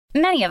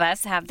Many of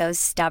us have those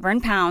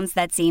stubborn pounds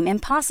that seem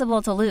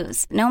impossible to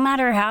lose, no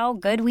matter how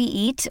good we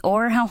eat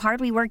or how hard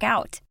we work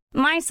out.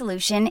 My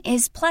solution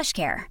is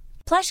PlushCare.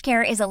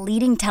 PlushCare is a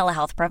leading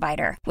telehealth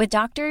provider with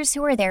doctors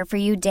who are there for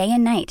you day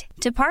and night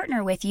to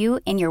partner with you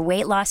in your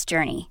weight loss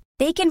journey.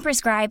 They can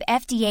prescribe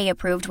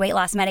FDA-approved weight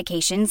loss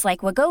medications like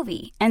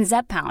Wegovy and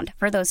Zepbound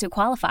for those who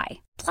qualify.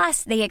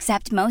 Plus, they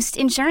accept most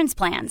insurance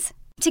plans.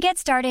 To get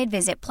started,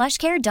 visit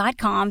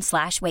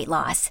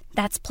plushcare.com/weightloss.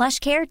 That's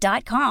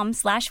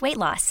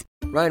plushcare.com/weightloss.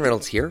 Ryan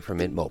Reynolds here from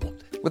Mint Mobile.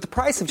 With the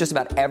price of just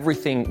about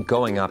everything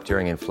going up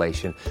during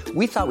inflation,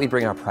 we thought we'd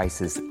bring our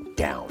prices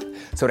down.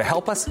 So to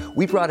help us,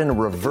 we brought in a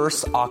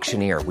reverse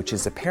auctioneer, which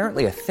is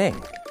apparently a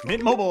thing.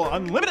 Mint Mobile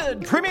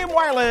Unlimited Premium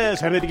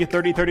Wireless. How to get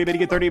 30, 30, bit to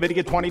get 30, bit to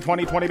get 20,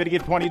 20, 20, bit to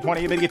get 20,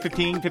 20, bit to get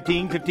 15,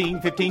 15,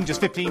 15, 15,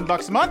 just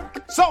 $15 a month?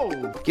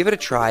 Sold! Give it a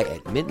try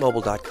at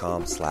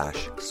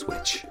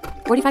mintmobile.com/switch.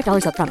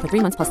 $45 up front for 3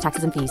 months plus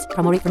taxes and fees.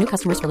 Promo rate for new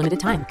customers for limited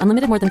time.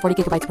 Unlimited more than 40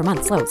 gigabytes per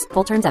month. Slows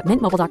full terms at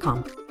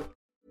mintmobile.com.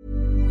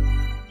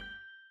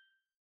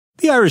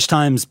 The Irish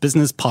Times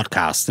Business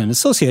Podcast in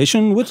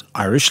association with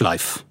Irish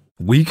Life.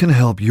 We can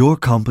help your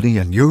company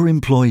and your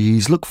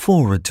employees look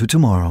forward to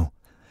tomorrow.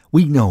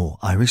 We know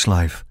Irish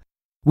Life.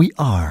 We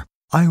are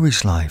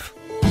Irish Life.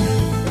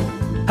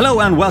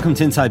 Hello and welcome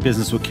to Inside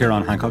Business with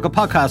Ciarán Hancock, a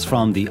podcast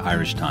from the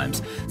Irish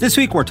Times. This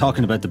week we're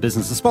talking about the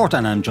business of sport,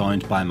 and I'm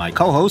joined by my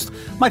co-host,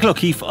 Michael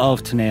O'Keefe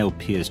of Teneo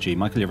PSG.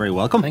 Michael, you're very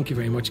welcome. Thank you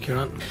very much,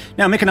 Ciarán.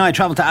 Now, Mick and I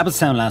travelled to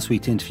Abbottstown last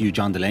week to interview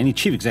John Delaney,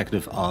 Chief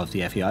Executive of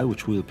the FAI,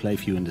 which we'll play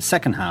for you in the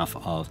second half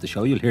of the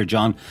show. You'll hear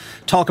John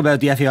talk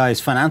about the FAI's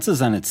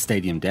finances and its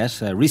stadium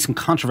debt, recent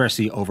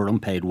controversy over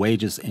unpaid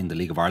wages in the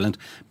League of Ireland,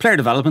 player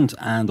development,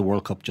 and the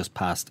World Cup just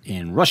passed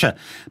in Russia.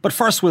 But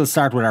first we'll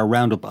start with our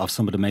roundup of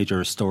some of the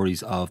major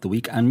stories of the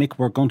week. And Mick,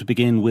 we're going to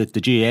begin with the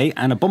GAA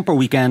and a bumper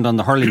weekend on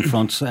the hurling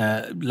front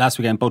last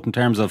weekend, both in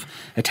terms of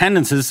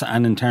attendances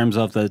and in terms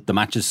of the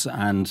matches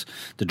and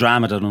the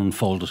drama that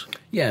unfolded.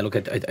 Yeah, look,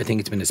 I think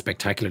it's been a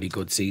spectacularly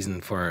good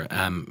season for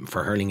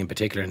hurling in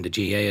particular, and the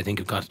GAA I think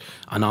have got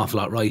an awful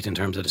lot right in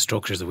terms of the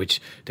structures, of which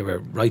they were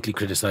rightly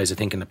criticised I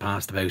think in the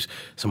past about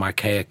some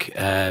archaic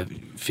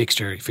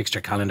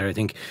fixture calendar. I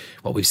think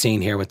what we've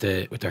seen here with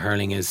the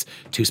hurling is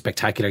two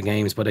spectacular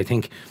games, but I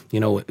think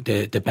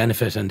the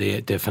benefit and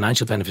the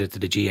financial benefit to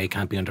the GAA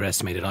can't be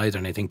underestimated either,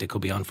 and I think they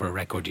could be on for a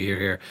record year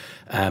here.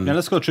 Now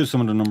let's go through some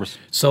of the numbers.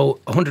 So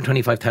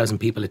 125,000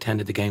 people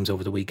attended the games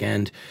over the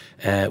weekend,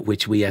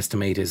 which we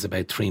estimate is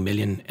about 3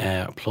 million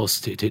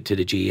plus to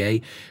the GAA.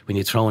 When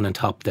you throw in on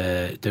top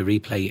the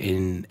replay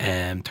in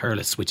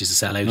Thurles, which is a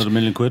sellout, another £1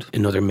 million,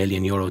 another €1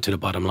 million to the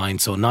bottom line.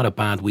 So not a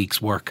bad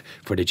week's work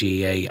for the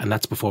GAA, and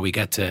that's before we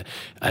get to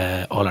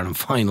All-Ireland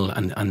final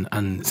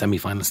and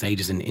semi-final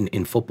stages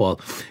in football.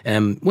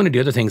 One of the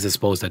other things I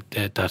suppose that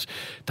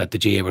the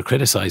GAA were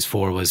criticised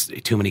for was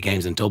too many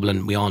games in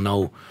Dublin. We all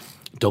know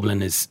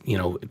Dublin is,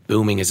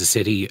 booming as a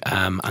city.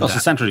 It's the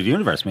centre of the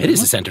universe, maybe. It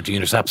is the centre of the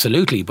universe,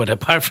 absolutely. But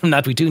apart from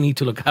that, we do need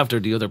to look after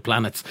the other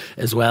planets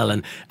as well.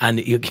 And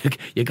you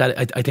got.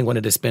 I think one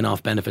of the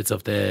spin-off benefits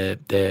of the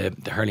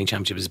hurling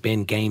championship has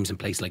been games in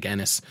places like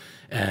Ennis,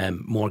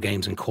 more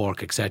games in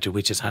Cork, etc.,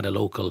 which has had a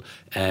local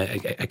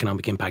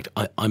economic impact.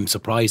 I'm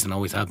surprised, and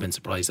always have been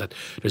surprised, that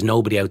there's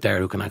nobody out there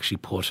who can actually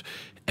put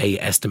a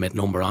estimate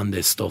number on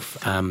this stuff.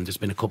 There's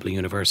been a couple of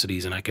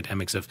universities and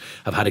academics have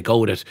had a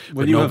go at it.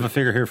 Well, you have a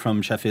figure here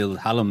from Sheffield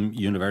Hallam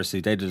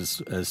University. They did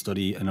a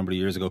study a number of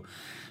years ago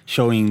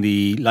showing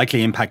the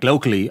likely impact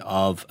locally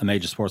of a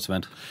major sports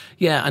event.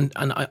 Yeah, and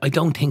I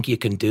don't think you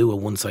can do a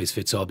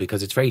one-size-fits-all,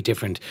 because it's very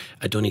different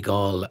a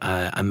Donegal,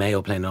 a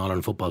Mayo playing an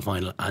All-Ireland football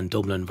final, and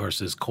Dublin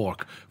versus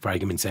Cork, for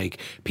argument's sake.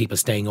 People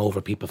staying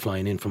over, people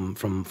flying in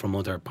from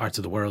other parts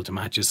of the world to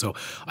matches. So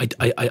I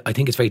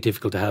think it's very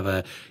difficult to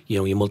have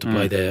you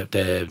multiply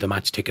the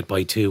match ticket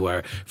by 2,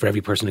 or for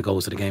every person who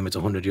goes to the game it's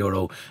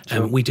 €100.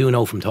 Sure. We do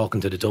know from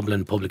talking to the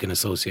Dublin Publican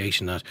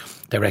Association that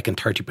they reckon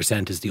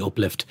 30% is the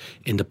uplift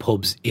in the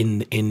pubs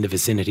in the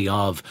vicinity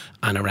of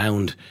and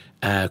around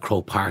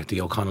Croke Park, the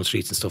O'Connell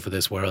Streets and stuff of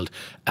this world,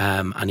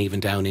 and even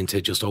down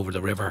into just over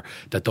the river,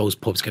 that those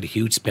pubs get a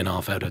huge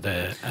spin-off out of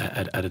the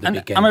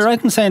big games. Am I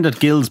right in saying that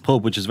Gill's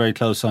pub, which is very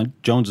close on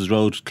Jones's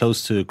Road,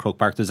 close to Croke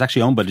Park, is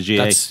actually owned by the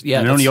GAA,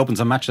 and it only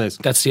opens on match days?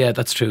 That's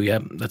true, yeah,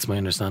 that's my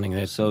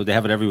understanding. So they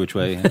have it every which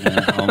way,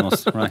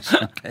 almost. Right,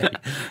 okay.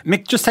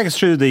 Mick, just take us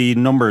through the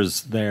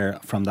numbers there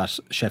from that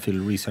Sheffield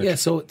research. Yeah,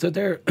 so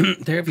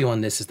their view on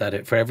this is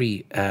that for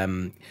every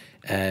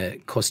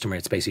customer,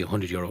 it's basically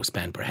 €100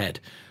 spent per head.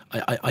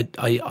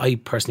 I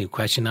personally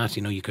question that.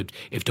 You could,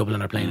 if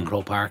Dublin are playing in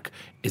Croke Park,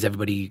 is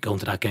everybody going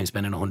to that game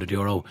spending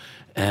 €100?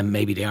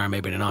 Maybe they are,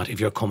 maybe they're not. If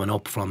you're coming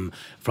up from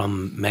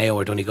Mayo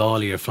or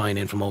Donegal, or you're flying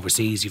in from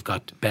overseas, you've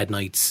got bed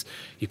nights,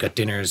 you've got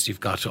dinners, you've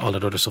got all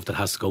that other stuff that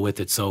has to go with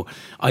it. So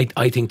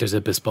I think there's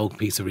a bespoke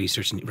piece of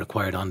research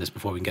required on this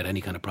before we can get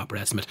any kind of proper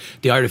estimate.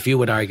 The Irish View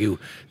would argue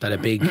that a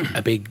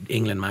big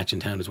England match in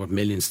town is worth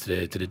millions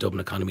to the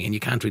Dublin economy, and you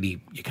can't really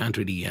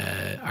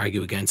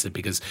argue against it,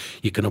 because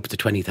you can up to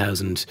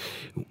 20,000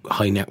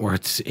 high net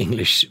worth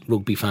English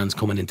rugby fans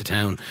coming into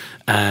town.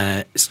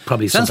 It's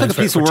probably sounds like a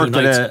piece of work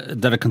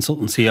that a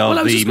consultancy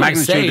of the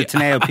magnitude of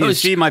Teneo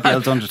PSG might be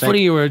able to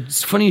undertake.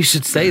 Funny you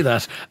should say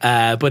that,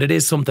 but it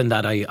is something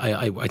that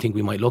I think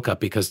we might look at,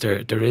 because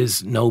there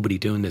is nobody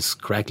doing this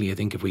correctly. I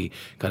think if we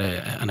got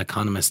an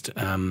economist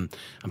and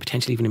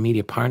potentially even a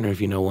media partner,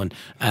 if you know one,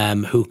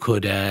 who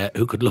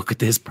could look at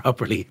this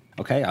properly.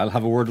 Okay, I'll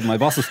have a word with my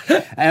bosses.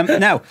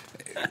 Now,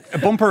 a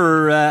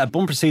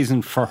bumper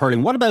season for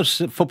hurling. What about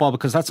football?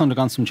 Because that's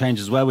undergone some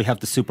changes as well. We have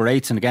the Super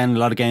 8s, and again, a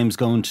lot of games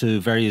going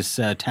to various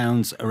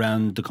towns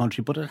around the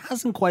country, but it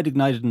hasn't quite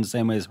ignited in the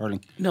same way as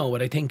hurling. No,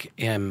 but I think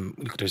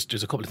look,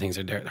 there's a couple of things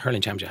there. The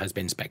hurling championship has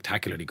been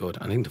spectacularly good.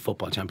 I think the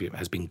football championship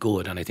has been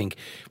good, and I think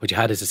what you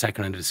had is the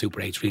second round of the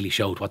Super 8s really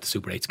showed what the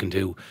Super 8s can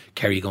do.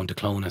 Kerry going to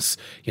Clonus,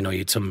 you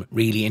had some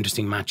really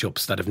interesting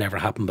matchups that have never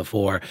happened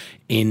before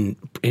in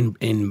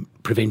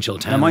provincial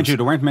towns. Now, mind you,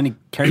 there weren't many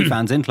Kerry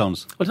fans in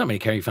Clones. Well, there's not many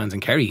Kerry fans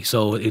in Kerry,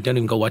 so they don't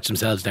even go watch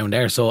themselves down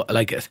there. So,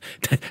 like,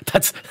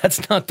 that's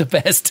not the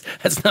best.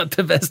 That's not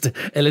the best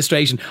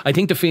illustration. I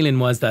think the feeling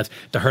was that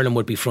the hurling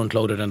would be front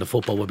loaded and the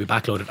football would be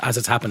back loaded. As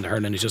it's happened, the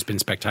hurling has just been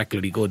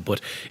spectacularly good.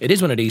 But it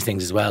is one of these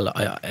things as well.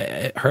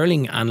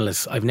 Hurling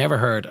analysts, I've never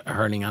heard a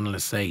hurling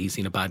analyst say he's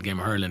seen a bad game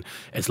of hurling.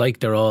 It's like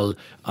they're all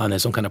on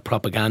some kind of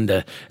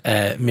propaganda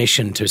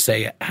mission to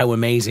say how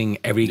amazing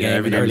every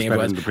game in hurling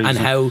was, and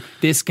how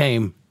this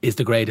game is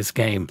the greatest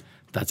game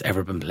that's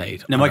ever been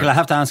played. Now, Michael, I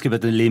have to ask you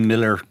about the Liam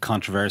Miller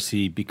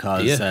controversy,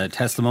 because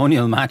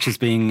testimonial matches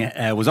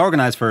was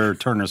organised for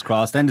Turner's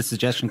Cross. Then the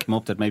suggestion came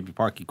up that maybe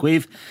Páirc Uí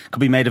Chaoimh could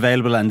be made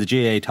available, and the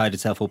GAA tied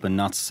itself up in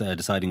knots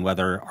deciding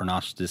whether or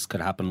not this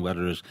could happen,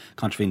 whether it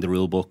contravened the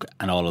rule book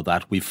and all of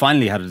that. We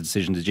finally had a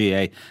decision. The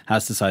GAA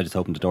has decided to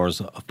open the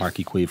doors of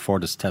Páirc Uí Chaoimh for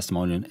this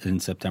testimonial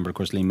in September. Of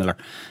course, Liam Miller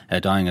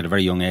dying at a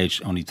very young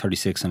age, only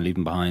 36, and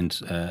leaving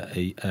behind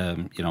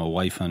a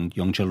wife and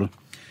young children.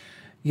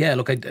 Yeah,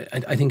 look,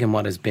 I think in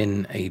what has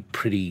been a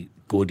pretty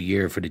good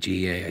year for the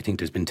GAA, I think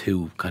there's been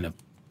two kind of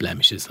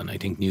blemishes, and I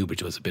think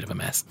Newbridge was a bit of a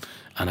mess,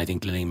 and I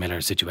think Liam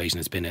Miller's situation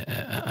has been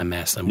a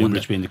mess. And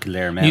Newbridge being the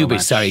Kildare Mayo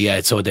Newbridge, match. sorry,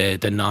 yeah. So the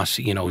not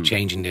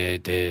changing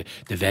the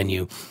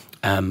venue.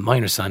 My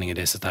understanding of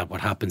this is that what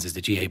happens is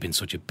the GAA being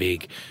such a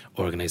big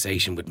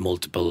organisation with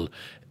multiple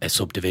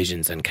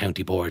subdivisions and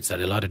county boards, that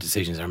a lot of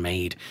decisions are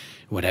made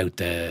without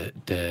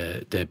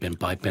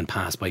been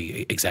passed by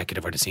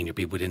executive or the senior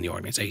people within the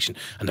organisation.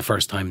 And the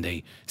first time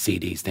they see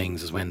these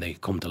things is when they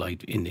come to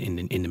light in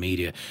the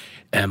media.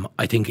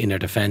 I think in their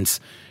defence,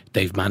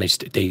 they've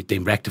managed. They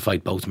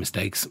rectified both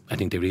mistakes. I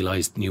think they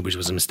realised Newbridge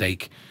was a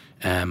mistake.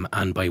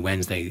 And by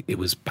Wednesday it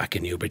was back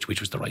in Newbridge, which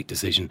was the right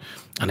decision.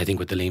 And I think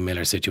with the Liam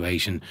Miller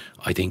situation,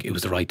 I think it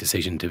was the right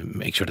decision to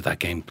make sure that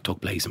game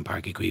took place in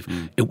Páirc Uí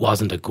Chaoimh. It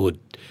wasn't a good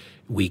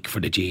week for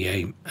the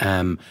GAA.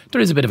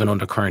 There is a bit of an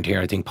undercurrent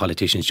here. I think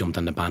politicians jumped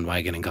on the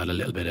bandwagon and got a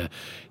little bit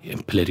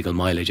of political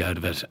mileage out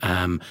of it.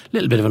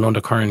 Little bit of an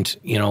undercurrent,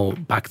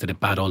 back to the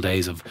bad old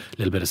days of a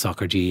little bit of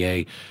soccer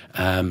GAA.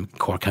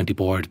 Cork County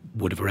Board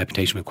would have a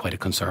reputation with quite a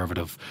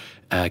conservative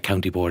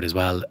county board as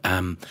well.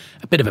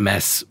 A bit of a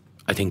mess.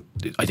 I think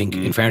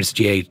in fairness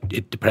to GAA,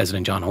 the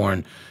president, John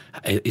Horan,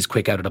 is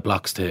quick out of the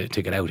blocks to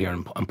get out here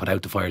and put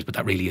out the fires, but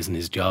that really isn't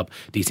his job.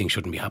 These things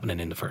shouldn't be happening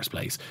in the first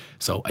place.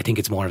 So I think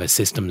it's more of a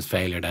systems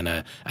failure than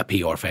a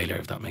PR failure,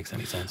 if that makes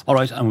any sense. All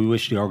right, and we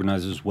wish the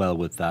organisers well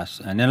with that.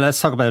 And then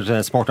let's talk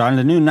about Sport Ireland.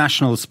 The new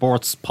national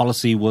sports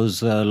policy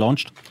was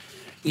launched.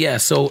 Yeah,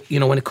 so,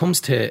 when it comes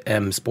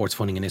to sports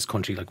funding in this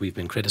country, like we've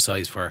been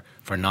criticised for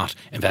not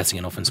investing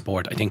enough in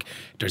sport, I think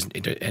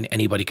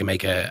anybody can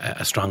make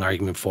a strong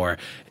argument for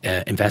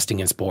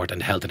investing in sport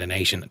and the health of the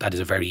nation. That is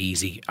a very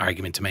easy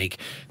argument to make.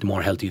 The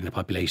more healthy the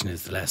population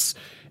is, the less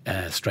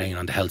strain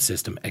on the health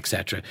system,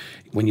 etc.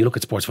 When you look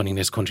at sports funding in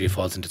this country, it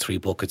falls into three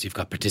buckets. You've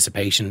got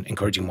participation,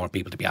 encouraging more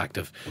people to be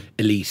active,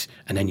 elite,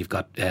 and then you've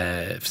got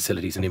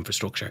facilities and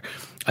infrastructure.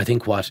 I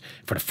think for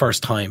the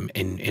first time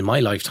in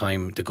my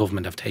lifetime, the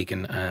government have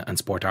taken and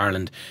Sport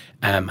Ireland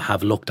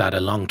have looked at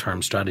a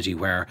long-term strategy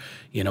where,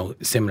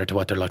 similar to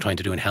what they're trying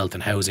to do in health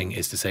and housing,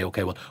 is to say,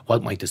 okay, well,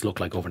 what might this look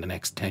like over the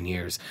next 10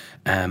 years?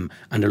 And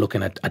they're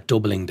looking at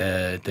doubling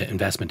the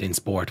investment in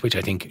sport, which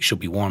I think should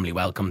be warmly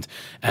welcomed.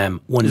 Is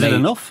it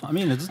enough? I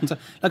mean, it doesn't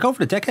like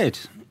over a decade.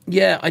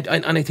 Yeah,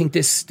 and I think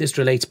this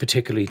relates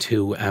particularly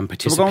to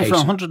participation. So we're going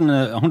from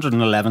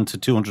 111 to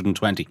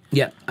 220.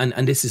 Yeah,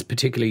 and this is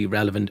particularly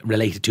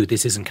related to,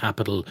 this isn't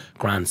capital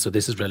grants, so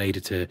this is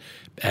related to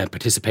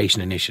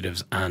participation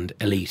initiatives and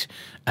elite.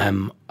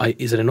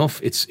 Is it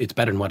enough? It's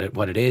better than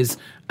what it is.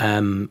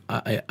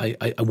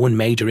 One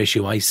major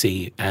issue I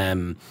see,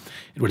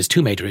 there's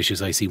two major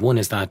issues I see. One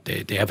is that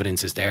the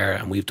evidence is there,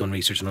 and we've done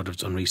research and others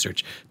have done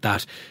research,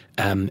 that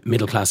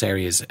middle class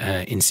areas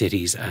in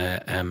cities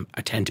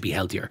tend to be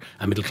healthier,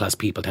 and middle class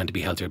people tend to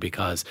be healthier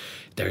because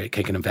they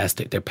can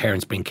invest. Their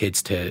parents bring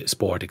kids to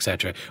sport,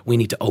 etc. We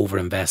need to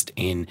overinvest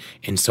in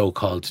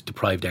so-called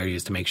deprived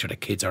areas to make sure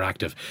that kids are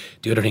active.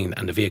 The other thing,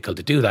 and the vehicle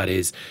to do that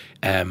is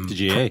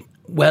the GAA.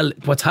 Well,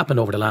 what's happened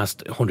over the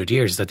last 100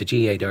 years is that the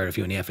GAA, the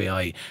RFU and the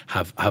FAI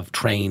have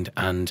trained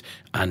and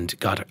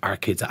got our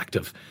kids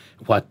active.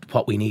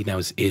 What we need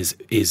now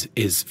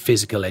is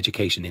physical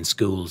education in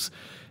schools.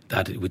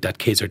 That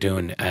kids are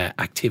doing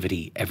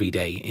activity every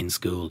day in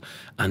school,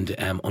 and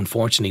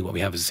unfortunately what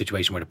we have is a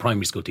situation where the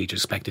primary school teacher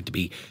is expected to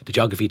be the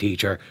geography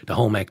teacher, the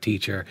home ec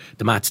teacher,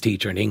 the maths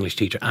teacher and the English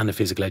teacher and the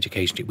physical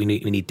education teacher. We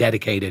need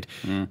dedicated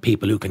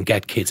people who can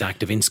get kids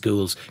active in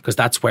schools, because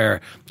that's where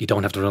you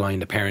don't have to rely on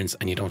the parents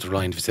and you don't have to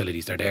rely on the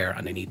facilities. They're there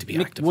and they need to be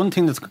active. One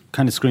thing that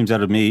kind of screams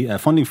out at me,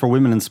 funding for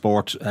women in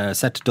sport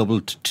set to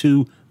double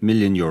to €2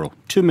 million.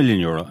 €2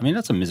 million. I mean,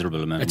 that's a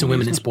miserable amount. It's a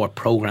women in sport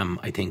programme.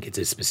 I think it's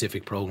a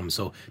specific programme,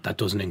 so that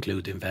doesn't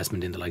include the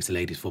investment in the likes of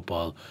ladies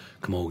football,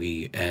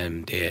 camogie,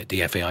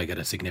 the FAI got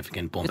a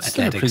significant bump. It's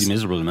still a pretty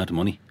miserable amount of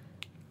money.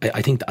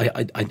 I think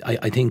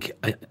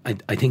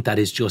that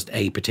is just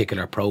a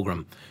particular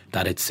programme,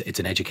 that it's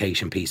an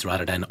education piece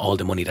rather than all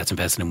the money that's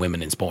invested in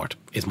women in sport,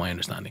 is my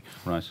understanding.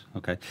 Right.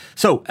 Okay.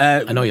 So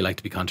I know you like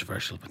to be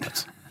controversial, but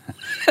that's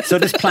so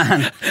this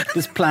plan,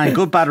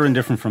 good, bad, or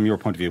indifferent from your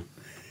point of view?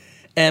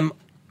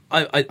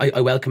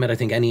 I welcome it. I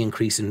think any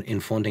increase in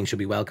funding should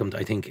be welcomed.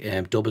 I think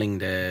doubling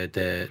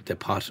the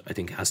pot, I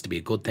think, has to be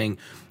a good thing.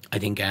 I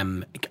think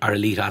our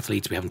elite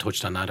athletes, we haven't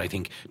touched on that, I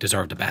think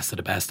deserve the best of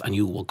the best, and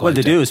you will go. Well,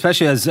 they do,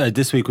 especially as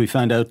this week we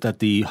found out that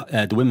the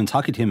women's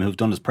hockey team, who've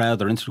done us proud,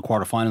 they're into the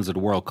quarterfinals of the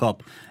World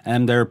Cup,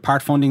 and they're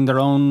part funding their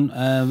own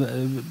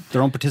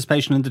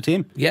participation in the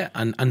team. Yeah,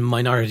 and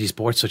minority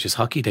sports such as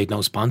hockey, they'd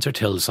no sponsor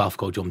till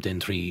Softco jumped in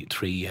 3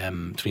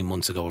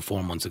 months ago or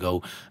 4 months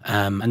ago.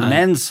 And the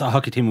men's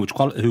hockey team,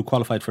 who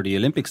qualified for the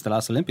Olympics, the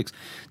last Olympics,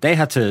 they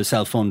had to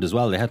self-fund as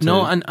well. They had to.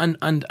 No, and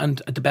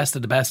the best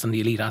of the best, and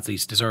the elite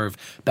athletes deserve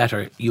better.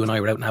 You and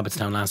I were out in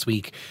Abbottstown last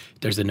week.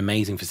 There's an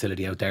amazing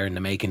facility out there in the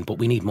making, but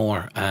we need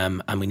more,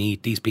 and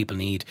these people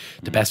need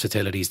the best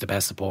facilities, the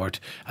best support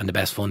and the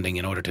best funding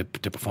in order to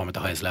perform at the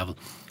highest level.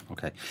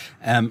 Okay.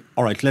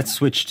 All right, let's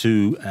switch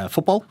to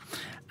football.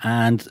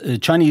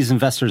 And Chinese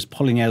investors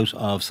pulling out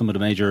of some of the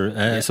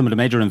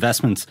major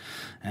investments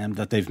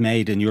that they've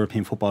made in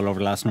European football over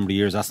the last number of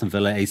years, Aston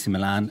Villa, AC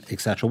Milan,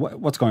 etc.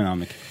 What's going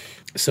on, Mick?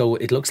 So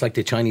it looks like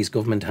the Chinese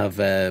government have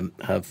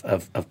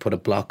put a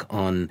block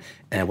on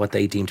what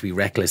they deem to be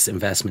reckless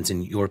investments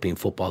in European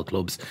football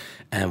clubs.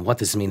 What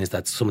this means is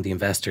that some of the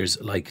investors,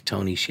 like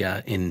Tony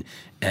Xia in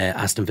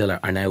Aston Villa,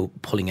 are now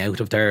pulling out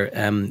of their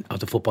of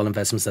the football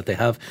investments that they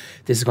have.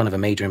 This is going to have a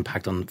major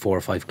impact on 4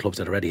 or 5 clubs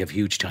that already have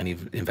huge Chinese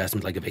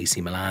investment, like of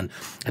AC Milan,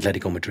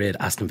 Atletico Madrid,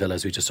 Aston Villa,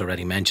 as we just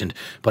already mentioned.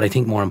 But I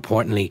think more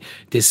importantly,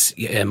 this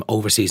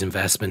overseas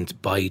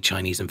investment by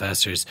Chinese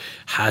investors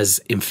has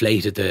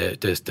inflated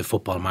the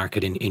football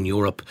market in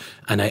Europe,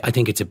 and I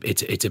think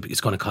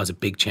it's going to cause a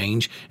big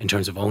change in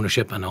terms of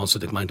ownership and also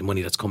the amount of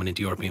money that's coming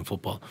into European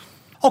football.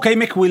 Okay,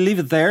 Mick, we'll leave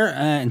it there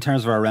in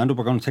terms of our roundup.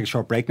 We're going to take a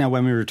short break now.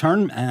 When we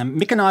return,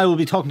 Mick and I will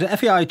be talking to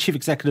FAI Chief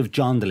Executive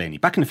John Delaney.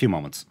 Back in a few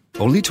moments.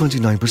 Only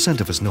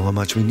 29% of us know how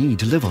much we need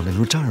to live on in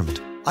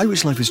retirement.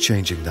 Irish Life is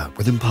changing that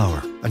with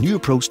Empower, a new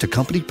approach to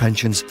company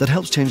pensions that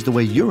helps change the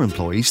way your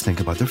employees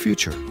think about their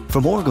future.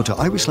 For more, go to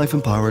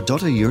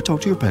irishlifeempower.ie or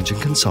talk to your pension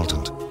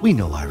consultant. We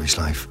know Irish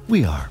Life.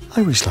 We are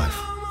Irish Life.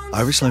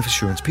 Irish Life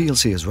Assurance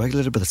PLC is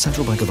regulated by the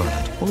Central Bank of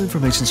Ireland. All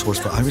information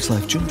sourced for Irish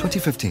Life June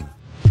 2015.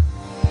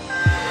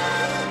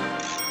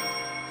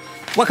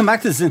 Welcome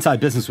back to This is Inside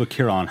Business with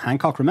Ciarán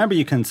Hancock. Remember,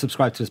 you can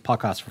subscribe to this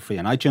podcast for free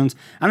on iTunes,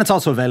 and it's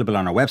also available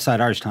on our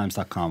website,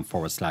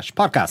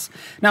 irishtimes.com/podcasts.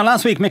 Now,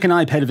 last week, Mick and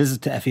I paid a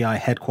visit to FAI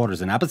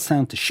headquarters in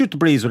Abbottstown to shoot the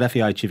breeze with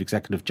FAI Chief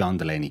Executive John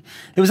Delaney.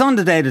 It was on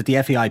the day that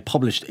the FAI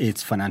published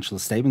its financial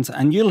statements,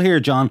 and you'll hear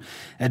John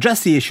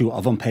address the issue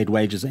of unpaid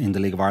wages in the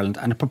League of Ireland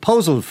and a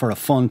proposal for a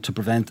fund to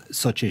prevent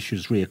such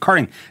issues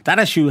reoccurring. That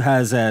issue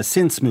has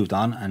since moved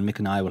on, and Mick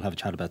and I will have a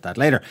chat about that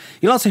later.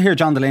 You'll also hear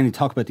John Delaney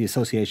talk about the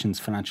Association's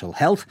financial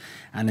health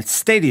and its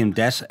stadium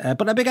debt,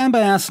 but I began by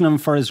asking him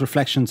for his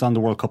reflections on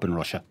the World Cup in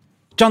Russia.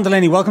 John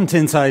Delaney, welcome to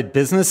Inside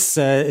Business.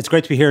 It's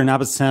great to be here in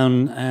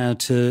Abbottstown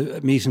to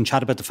meet and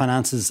chat about the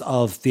finances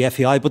of the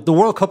FAI. But the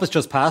World Cup has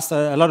just passed.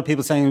 A lot of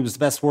people saying it was the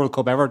best World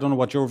Cup ever. I don't know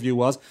what your view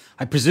was.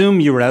 I presume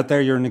you were out there.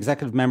 You're an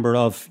executive member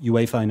of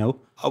UEFA, I know.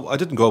 I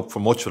didn't go up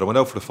for much of it. I went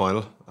out for the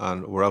final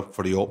and we're out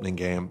for the opening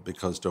game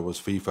because there was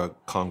FIFA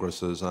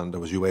congresses and there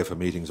was UEFA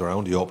meetings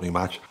around the opening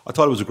match. I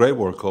thought it was a great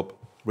World Cup.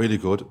 Really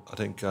good. I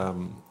think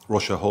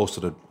Russia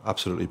hosted it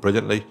absolutely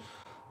brilliantly.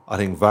 I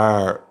think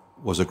VAR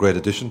was a great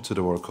addition to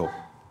the World Cup.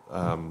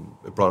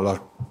 It brought a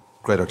lot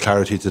greater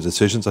clarity to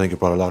decisions. I think it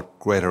brought a lot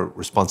greater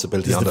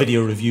responsibility on the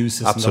video review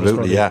system.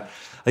 Absolutely, yeah.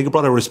 I think it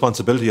brought a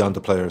responsibility on the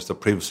players that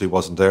previously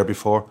wasn't there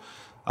before.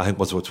 I think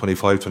was about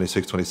 25,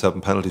 26, 27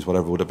 penalties,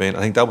 whatever it would have been.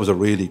 I think that was a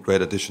really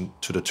great addition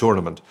to the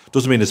tournament.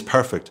 Doesn't mean it's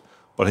perfect,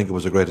 but I think it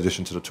was a great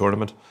addition to the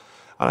tournament.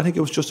 And I think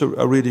it was just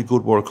a really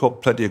good World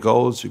Cup. Plenty of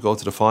goals. You go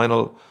to the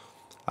final.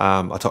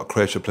 I thought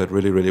Croatia played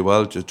really, really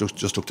well.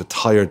 Just looked a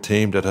tired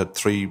team that had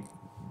three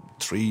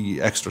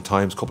extra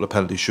times, a couple of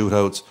penalty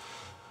shootouts.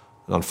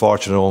 An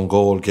unfortunate own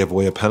goal gave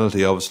away a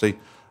penalty, obviously.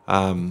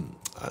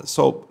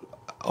 So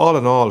all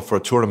in all, for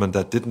a tournament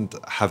that didn't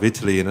have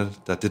Italy in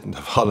it, that didn't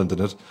have Holland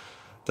in it,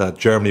 that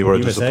Germany were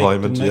a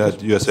disappointment.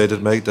 USA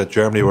didn't make it. That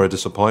Germany were a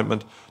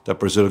disappointment. That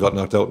Brazil got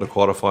knocked out in the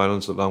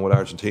quarterfinals along with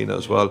Argentina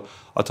as well.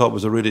 I thought it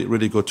was a really,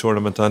 really good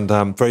tournament, and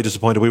very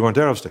disappointed we weren't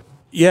there, obviously.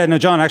 Yeah, no,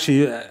 John,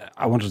 actually,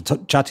 I wanted to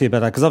chat to you about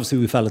that because obviously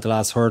we fell at the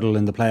last hurdle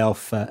in the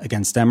playoff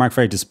against Denmark.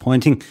 Very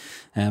disappointing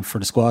for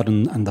the squad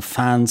and the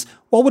fans.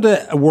 What would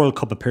a World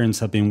Cup appearance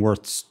have been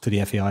worth to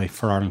the FAI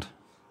for Ireland?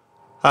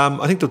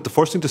 I think that the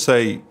first thing to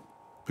say,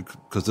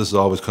 because this is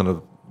always kind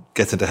of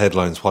gets into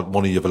headlines, what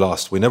money you've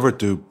lost. We never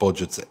do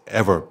budgets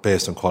ever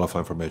based on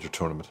qualifying for a major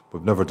tournament.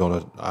 We've never done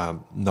it,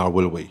 nor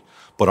will we.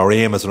 But our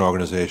aim as an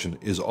organisation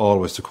is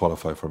always to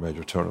qualify for a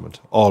major tournament,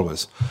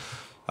 always.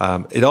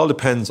 It all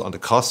depends on the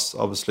costs,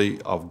 obviously,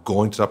 of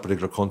going to that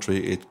particular country.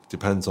 It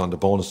depends on the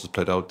bonuses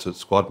played out to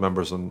squad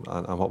members and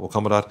what will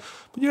come of that.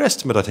 But your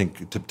estimate, I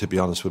think, to be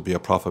honest, would be a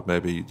profit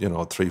maybe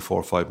 3,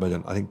 4, 5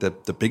 million. I think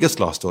that the biggest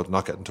loss, though,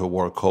 not getting to a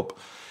World Cup,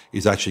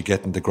 is actually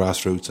getting the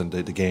grassroots and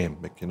the game.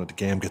 The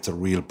game gets a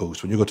real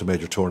boost. When you go to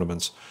major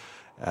tournaments,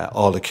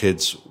 all the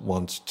kids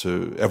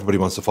everybody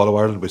wants to follow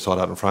Ireland. We saw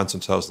that in France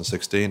in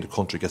 2016. The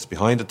country gets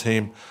behind the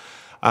team.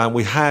 And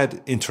we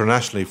had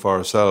internationally for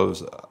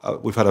ourselves,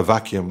 we've had a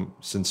vacuum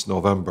since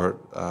November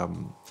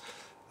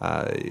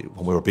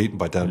when we were beaten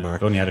by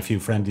Denmark. We only had a few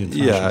friendly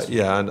internationals.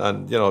 Yeah,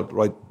 and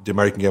right, the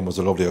American game was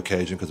a lovely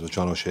occasion because it was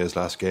John O'Shea's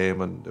last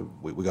game, and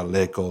we got a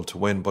late goal to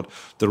win. But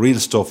the real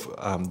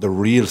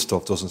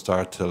stuff doesn't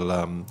start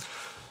till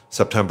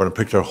September, and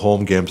particular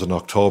home games in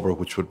October,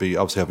 which would be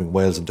obviously having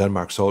Wales and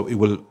Denmark. So it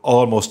will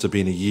almost have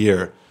been a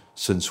year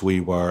since we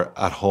were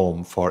at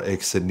home for a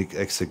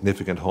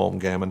significant home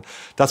game, and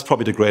that's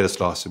probably the greatest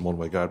loss in one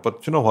regard.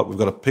 But you know what? We've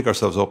got to pick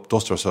ourselves up,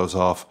 dust ourselves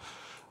off,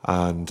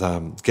 and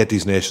get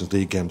these Nations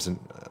League games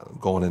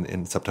going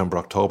in September,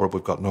 October.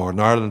 We've got Northern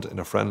Ireland in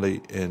a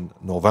friendly in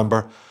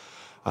November,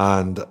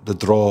 and the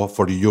draw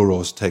for the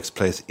Euros takes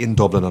place in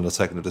Dublin on the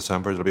 2nd of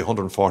December. There'll be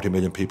 140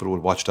 million people who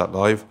will watch that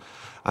live,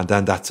 and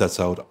then that sets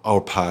out our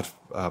path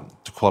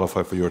to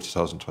qualify for Euro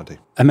 2020.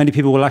 And many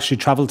people will actually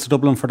travel to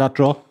Dublin for that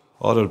draw?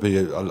 Oh, there'll be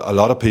a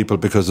lot of people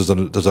because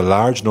there's a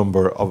large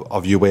number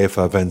of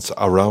UEFA events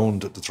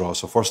around the draw.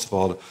 So first of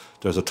all,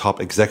 there's a top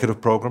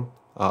executive programme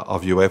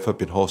of UEFA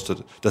being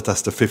hosted.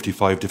 That's the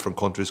 55 different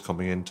countries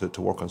coming in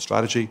to work on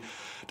strategy.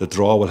 The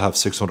draw will have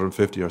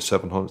 650 or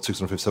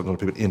 700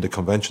 people in the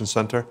convention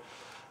centre.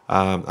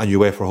 And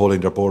UEFA are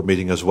holding their board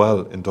meeting as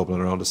well in Dublin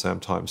around the same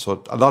time.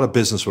 So a lot of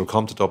business will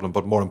come to Dublin,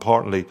 but more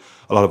importantly,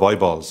 a lot of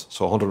eyeballs.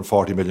 So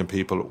 140 million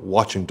people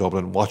watching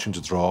Dublin, watching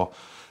the draw.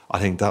 I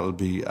think that'll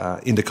be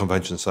in the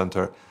convention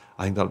centre.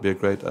 I think that'll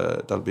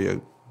be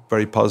a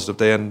very positive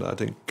day. And I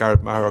think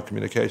Gareth Maher, our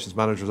communications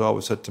manager, has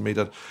always said to me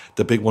that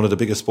one of the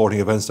biggest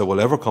sporting events that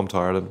will ever come to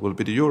Ireland will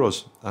be the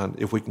Euros. And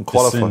if we can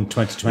qualify in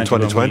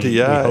 2020, we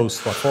host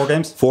 4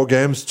 games? 4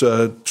 games,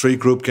 3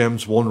 group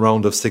games, 1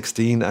 round of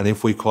 16. And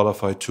if we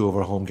qualify, 2 of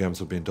our home games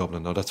will be in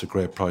Dublin. Now that's a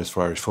great prize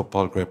for Irish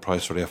football, a great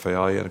prize for the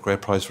FAI, and a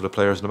great prize for the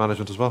players and the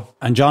management as well.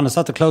 And John, is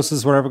that the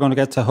closest we're ever going to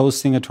get to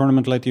hosting a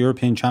tournament like the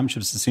European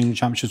Championships, the Senior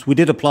Championships? We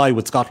did apply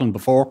with Scotland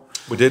before.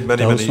 We did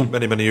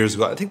many years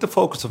ago. I think the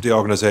focus of the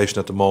organisation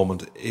at the moment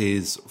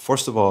is,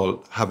 first of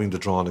all, having the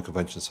draw in the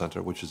convention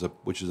centre, which is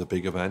a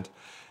big event.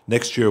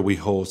 Next year we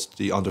host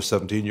the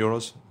under-17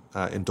 Euros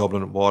in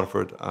Dublin,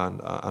 Waterford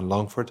and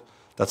Longford.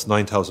 That's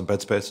 9,000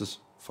 bed spaces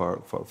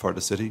for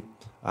the city,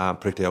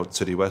 particularly out in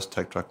City West,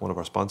 Tech Track, one of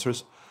our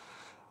sponsors.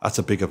 That's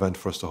a big event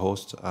for us to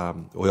host.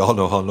 We all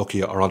know how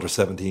lucky our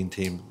under-17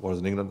 team was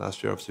in England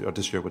last year, obviously, or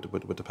this year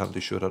with the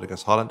penalty shootout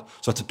against Holland.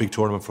 So it's a big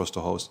tournament for us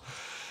to host.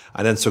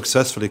 And then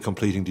successfully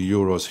completing the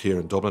Euros here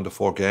in Dublin, the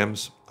 4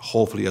 games,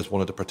 hopefully as one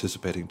of the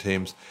participating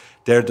teams.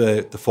 They're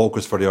the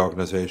focus for the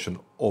organisation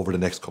over the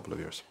next couple of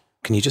years.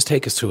 Can you just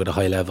take us through at a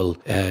high level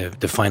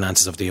the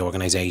finances of the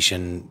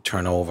organisation,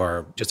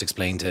 turnover, just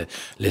explain to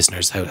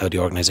listeners how the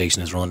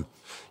organisation is run?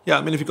 Yeah,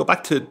 I mean, if you go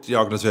back to the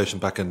organisation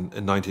back in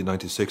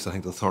 1996, I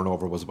think the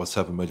turnover was about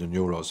 7 million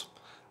euros.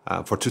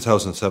 For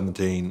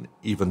 2017,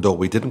 even though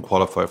we didn't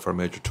qualify for a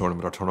major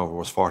tournament, our turnover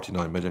was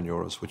 49 million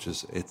euros, which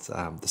is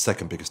the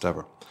second biggest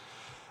ever.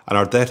 And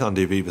our debt on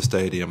the Aviva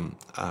Stadium,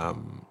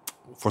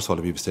 first of all,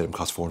 the Aviva Stadium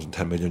cost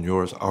 410 million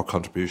euros. Our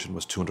contribution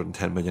was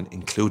 210 million,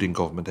 including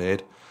government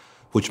aid,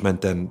 which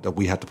meant then that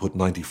we had to put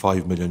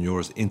 95 million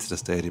euros into the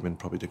stadium in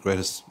probably the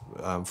greatest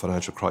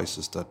financial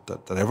crisis that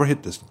ever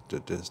hit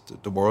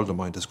the world and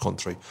mind this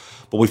country.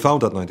 But we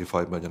found that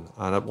 95 million.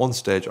 And at one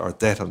stage, our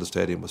debt on the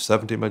stadium was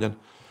 70 million.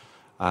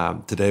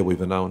 Today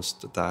we've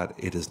announced that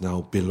it is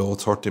now below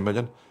 30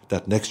 million,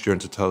 that next year in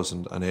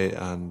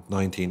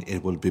 2019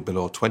 it will be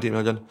below 20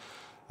 million.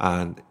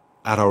 And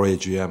at our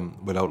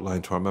AGM, we'll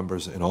outline to our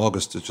members in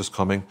August, it's just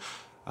coming,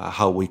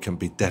 how we can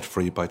be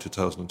debt-free by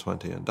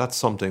 2020. And that's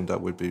something that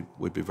we'd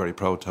be very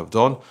proud to have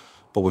done.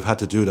 But we've had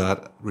to do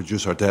that,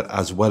 reduce our debt,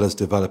 as well as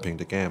developing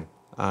the game.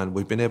 And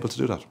we've been able to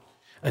do that.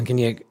 And can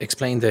you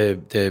explain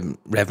the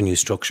revenue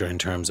structure in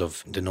terms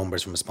of the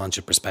numbers from a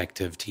sponsorship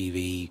perspective,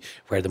 TV,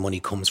 where the money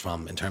comes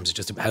from, in terms of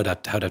just how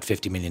that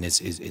 50 million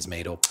is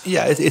made up?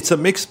 Yeah, it's a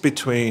mix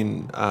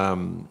between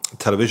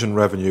television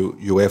revenue,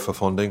 UEFA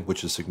funding,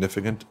 which is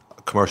significant,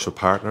 commercial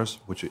partners,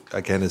 which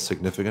again is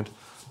significant.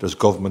 There's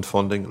government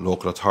funding,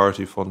 local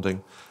authority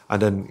funding,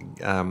 and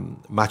then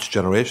match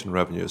generation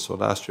revenues. So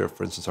last year,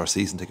 for instance, our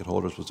season ticket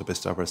holders was the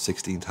best ever,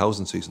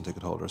 16,000 season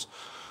ticket holders.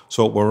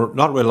 So we're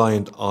not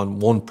reliant on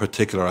one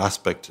particular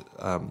aspect,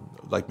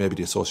 like maybe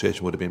the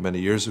association would have been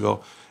many years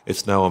ago.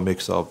 It's now a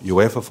mix of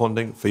UEFA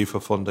funding,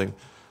 FIFA funding,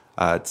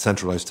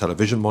 centralised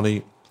television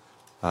money,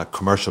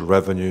 commercial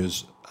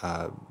revenues,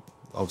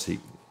 obviously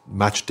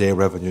match day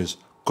revenues,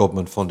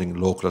 government funding,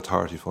 local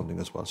authority funding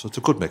as well. So it's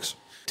a good mix.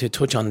 To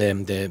touch on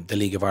the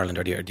League of Ireland,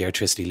 or the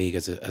Electricity League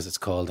as it's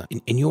called,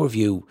 in your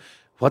view,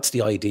 what's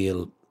the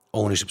ideal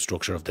ownership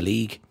structure of the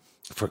league?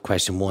 For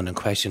question one, and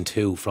question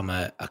two, from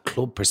a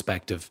club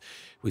perspective,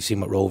 we've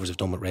seen what Rovers have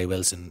done with Ray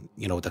Wilson,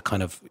 the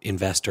kind of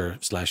investor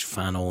 /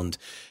 fan owned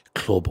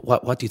club.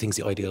 What do you think is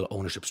the ideal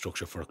ownership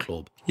structure for a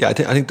club? Yeah, I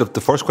think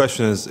the first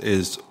question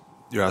is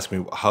you're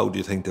asking me, how do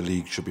you think the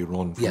league should be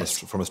run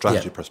from a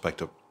strategy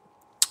perspective?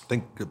 I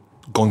think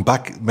going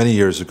back many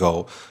years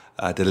ago,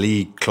 the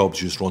league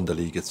clubs used to run the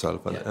league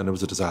itself, and it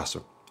was a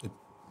disaster.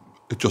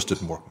 It just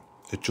didn't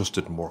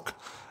work.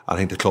 I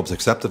think the clubs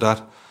accepted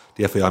that.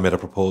 The FAI made a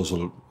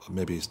proposal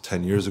maybe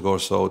 10 years ago or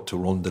so to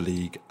run the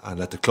league and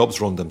let the clubs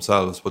run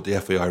themselves, but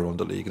the FAI run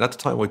the league. And at the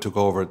time we took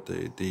over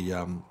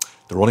the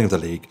running of the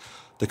league,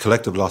 the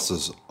collective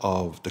losses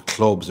of the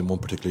clubs in one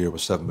particular year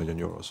was €7 million,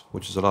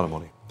 which is a lot of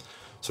money.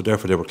 So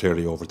therefore they were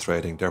clearly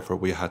overtrading. Therefore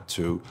we had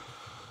to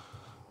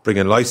bring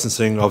in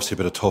licensing, obviously a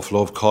bit of tough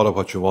love, call it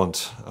what you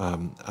want,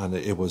 and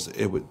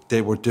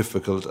they were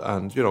difficult,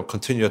 and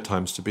continue at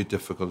times to be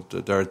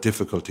difficult. There are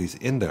difficulties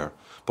in there,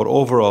 but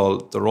overall,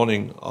 the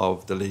running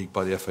of the league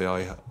by the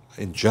FAI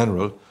in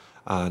general,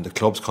 and the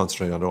clubs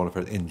concentrating on their own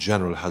affairs in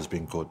general, has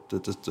been good.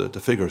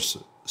 The figures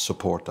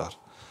support that.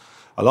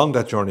 Along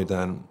that journey,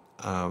 then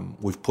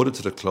we've put it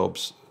to the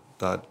clubs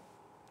that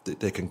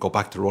they can go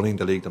back to running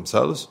the league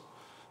themselves.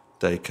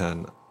 They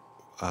can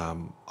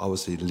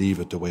obviously leave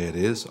it the way it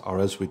is,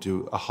 or else we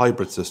do a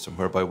hybrid system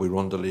whereby we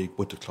run the league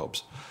with the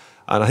clubs.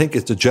 And I think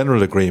it's the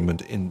general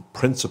agreement in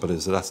principle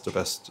is that that's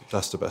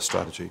the best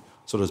strategy.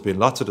 So there's been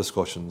lots of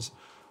discussions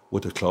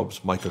with the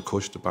clubs. Michael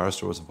Cush, the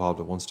barrister, was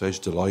involved at one stage.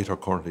 Deloitte are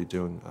currently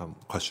doing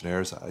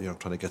questionnaires,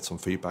 trying to get some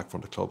feedback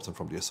from the clubs and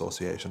from the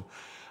association.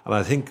 And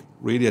I think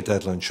really a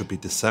deadline should be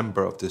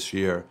December of this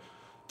year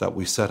that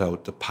we set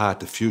out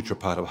the future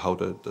path of how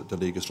the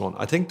league is run.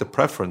 I think the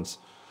preference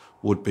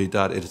would be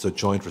that it is a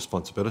joint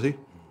responsibility,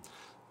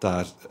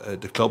 that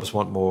the clubs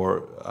want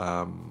more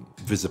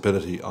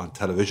visibility on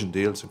television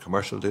deals and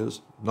commercial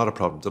deals. Not a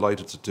problem,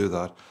 delighted to do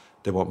that.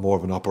 They want more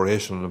of an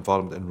operational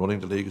involvement in running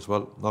the league as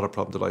well. Not a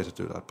problem, delighted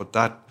to do that. But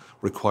that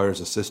requires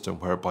a system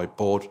whereby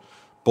both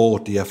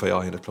the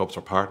FAI and the clubs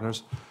are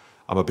partners.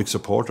 I'm a big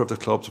supporter of the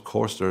clubs, of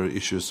course. There are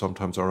issues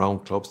sometimes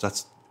around clubs.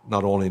 That's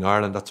not only in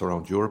Ireland, that's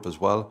around Europe as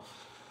well.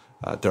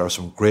 There are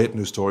some great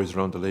news stories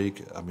around the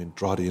league. I mean,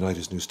 Drogheda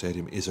United's new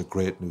stadium is a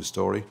great news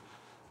story.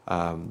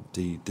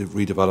 The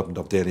redevelopment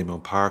of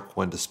Dalymount Park,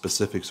 when the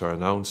specifics are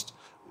announced,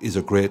 is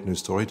a great news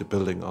story. The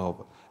building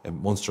of a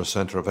Munster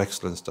Centre of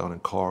Excellence down in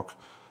Cork,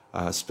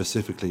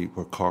 specifically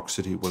where Cork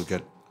City will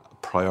get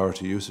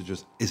priority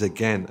usages, is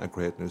again a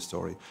great news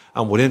story.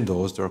 And within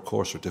those, there of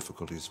course are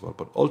difficulties as well.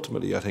 But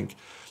ultimately, I think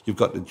you've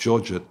got to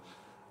judge it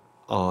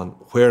on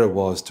where it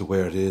was to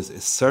where it is.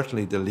 It's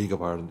certainly the League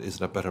of Ireland is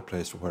in a better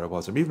place from where it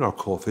was. And even our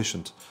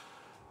coefficient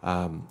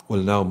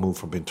will now move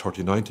from being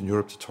 39th in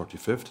Europe to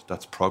 35th.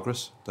 That's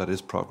progress. That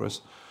is progress.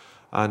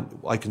 And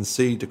I can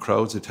see the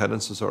crowds, the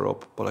attendances are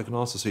up, but I can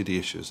also see the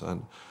issues.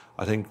 And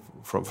I think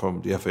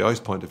from the FAI's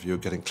point of view,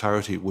 getting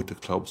clarity with the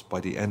clubs by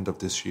the end of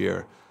this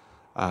year,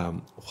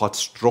 what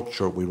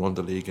structure we run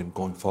the league in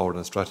going forward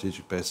on a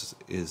strategic basis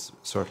is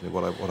certainly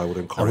what I would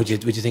encourage.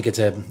 Would you think it's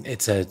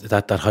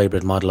that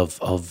hybrid model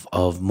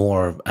of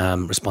more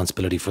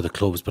responsibility for the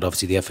clubs, but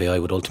obviously the FAI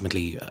would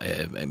ultimately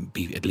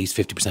be at least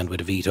 50%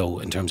 with a veto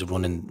in terms of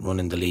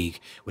running the league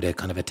with a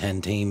kind of a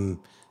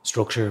 10-team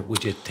structure?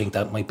 Would you think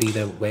that might be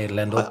the way it'll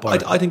end up?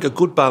 I think a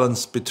good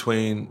balance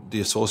between the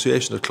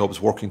association of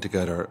clubs working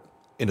together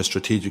in a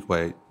strategic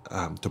way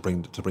to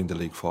bring the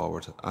league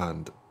forward,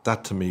 and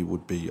that to me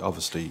would be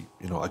obviously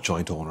a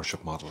joint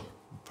ownership model.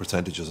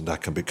 Percentages and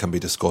that can be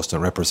discussed,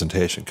 and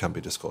representation can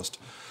be discussed.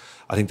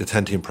 I think the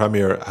 10-team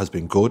Premier has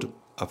been good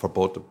for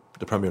both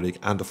the Premier League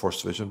and the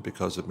First Division,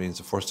 because it means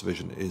the First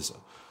Division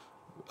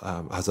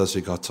has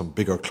actually got some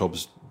bigger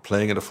clubs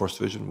playing in the First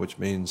Division, which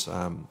means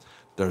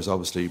there's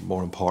obviously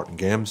more important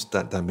games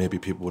than maybe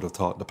people would have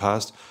thought in the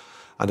past.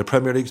 And the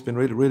Premier League's been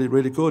really, really,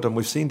 really good. And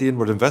we've seen the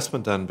inward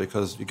investment then,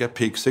 because you get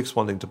Peak Six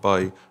wanting to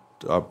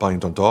buying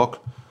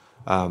Dundalk.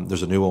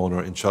 There's a new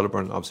owner in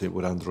Shelbourne, obviously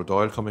with Andrew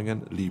Doyle coming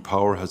in. Lee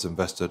Power has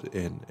invested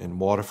in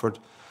Waterford.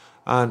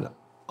 And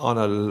on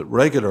a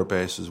regular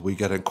basis, we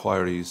get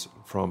inquiries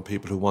from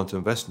people who want to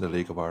invest in the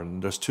League of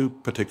Ireland. There's two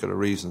particular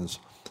reasons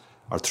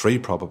or three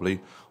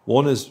probably.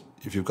 One is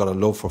if you've got a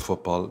love for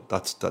football,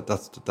 that's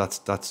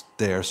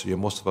there. So you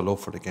must have a love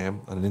for the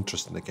game and an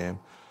interest in the game.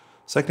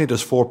 Secondly,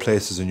 there's 4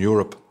 places in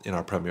Europe in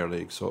our Premier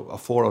League. So a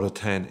 4 out of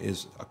 10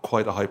 is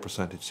quite a high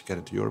percentage to get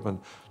into Europe. And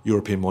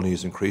European money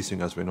is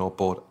increasing, as we know,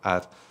 both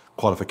at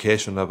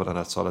qualification level and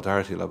at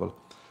solidarity level.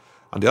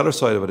 And the other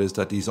side of it is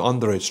that these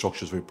underage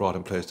structures we've brought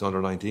in place, the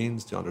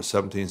under-19s, the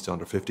under-17s, the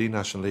under-15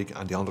 National League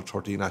and the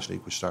under-13 National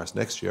League, which starts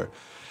next year,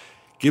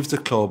 gives the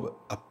club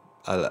a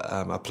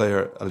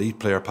elite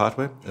player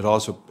pathway. It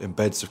also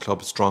embeds the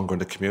club stronger in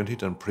the community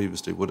than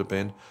previously would have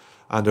been.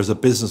 And there's a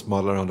business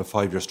model around a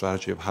 5-year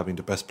strategy of having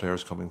the best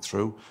players coming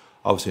through.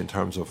 Obviously, in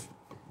terms of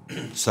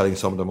selling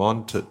some of them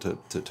on to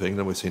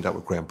England, we've seen that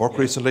with Graham Burke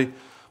recently,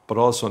 but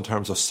also in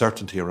terms of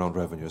certainty around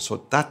revenue.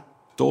 So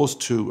those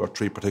 2 or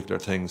 3 particular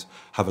things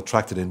have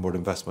attracted inward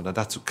investment, and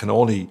that can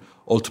only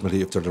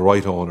ultimately, if they're the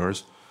right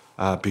owners,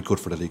 be good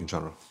for the league in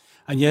general.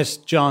 And yes,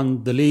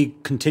 John, the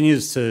league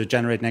continues to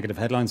generate negative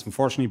headlines.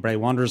 Unfortunately, Bray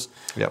Wanderers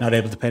not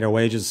able to pay their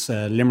wages.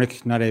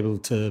 Limerick not able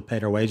to pay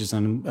their wages,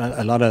 and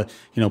a lot of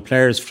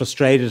players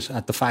frustrated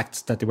at the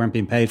fact that they weren't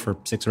being paid for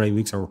 6 or 8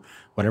 weeks or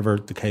whatever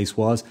the case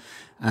was.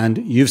 And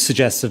you've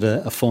suggested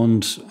a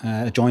fund,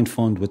 a joint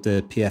fund with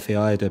the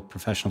PFAI, the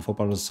Professional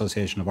Football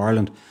Association of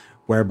Ireland,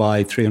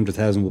 whereby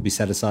 300,000 will be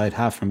set aside,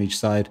 half from each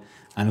side,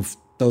 and if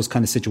those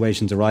kind of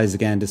situations arise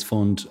again, this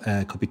fund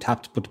could be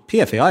tapped. But the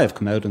PFAI have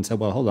come out and said,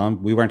 well, hold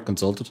on, we weren't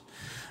consulted.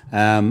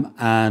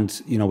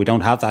 And, we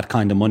don't have that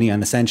kind of money.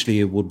 And essentially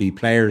it would be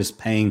players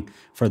paying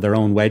for their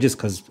own wages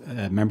because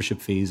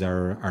membership fees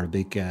are a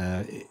big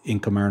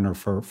income earner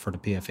for the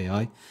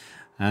PFAI.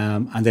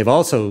 And they've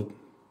also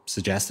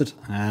suggested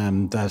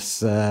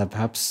that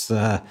perhaps,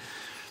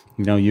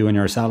 you and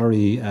your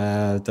salary,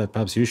 that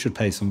perhaps you should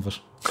pay some of it.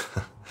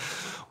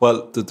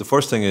 Well, the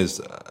first thing is...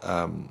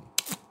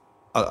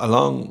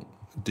 along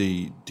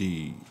the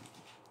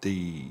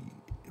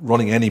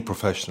running any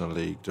professional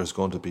league, there's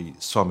going to be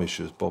some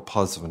issues, both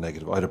positive and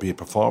negative, either be it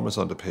performance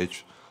on the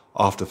pitch,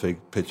 off the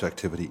pitch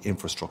activity,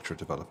 infrastructure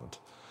development.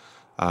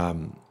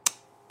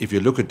 If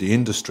you look at the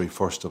industry,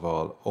 first of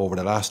all, over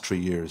the last 3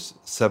 years,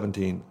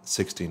 17,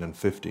 16 and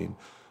 15,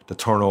 the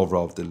turnover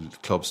of the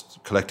clubs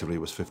collectively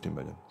was 50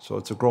 million. So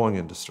it's a growing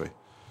industry.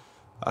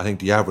 I think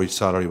the average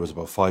salary was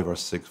about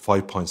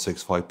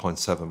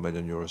 5.7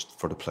 million euros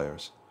for the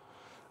players.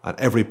 And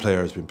every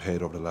player has been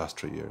paid over the last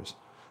 3 years.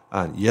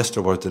 And yes,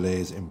 there were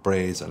delays in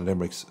Bray's and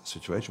Limerick's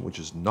situation, which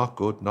is not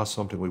good, not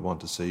something we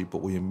want to see,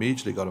 but we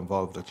immediately got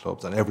involved with the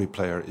clubs and every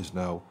player is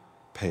now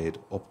paid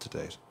up to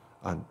date.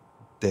 And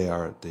they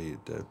are the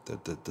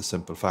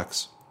simple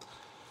facts.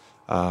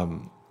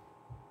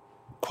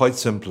 Quite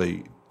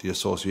simply, the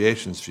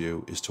association's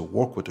view is to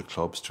work with the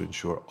clubs to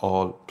ensure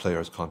all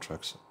players'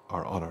 contracts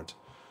are honoured.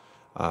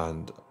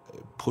 And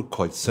put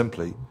quite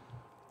simply,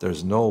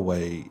 there's no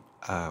way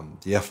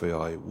the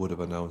FAI would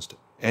have announced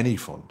any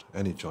fund,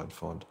 any joint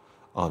fund,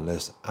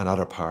 unless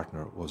another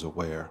partner was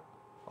aware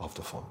of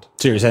the fund.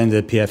 So you're saying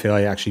the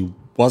PFAI actually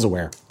was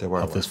aware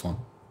of this fund,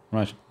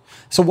 right?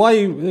 So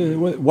why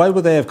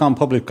would they have gone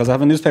public? Because I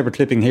have a newspaper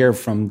clipping here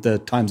from the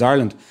Times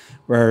Ireland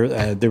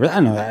where they were,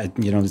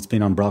 it's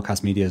been on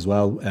broadcast media as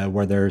well,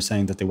 where they're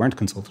saying that they weren't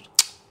consulted.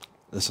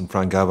 Listen,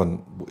 Frank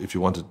Gavin, if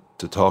you wanted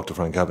to talk to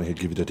Frank Gavin, he'd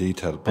give you the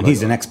detail. And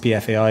he's an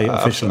ex-PFAI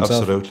official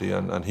himself. Absolutely,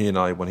 and he and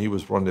I, when he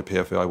was running the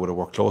PFAI, would have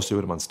worked closely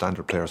with him on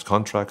standard players'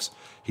 contracts.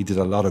 He did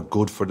a lot of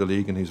good for the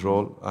league in his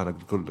role and a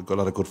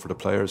lot of good for the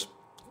players.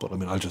 But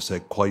I'll just say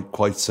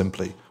quite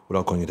simply,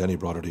 without going into any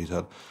broader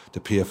detail,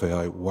 the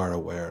PFAI were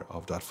aware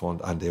of that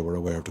fund and they were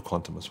aware of the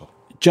quantum as well.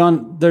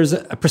 John, there's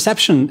a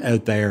perception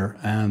out there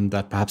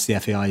that perhaps the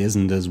FAI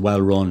isn't as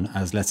well run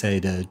as, let's say,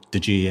 the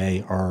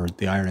GAA or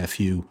the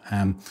IRFU,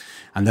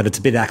 and that it's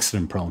a bit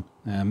accident prone.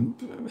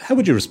 How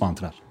would you respond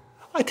to that?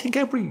 I think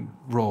every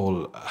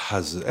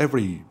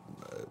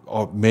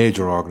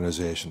major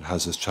organisation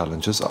has its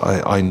challenges.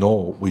 I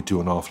know we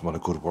do an awful amount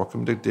of good work.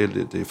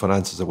 The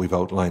finances that we've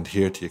outlined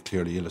here to you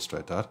clearly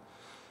illustrate that.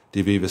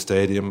 The Aviva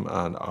Stadium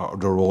and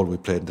the role we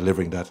played in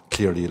delivering that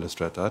clearly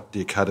illustrate that. The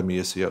academy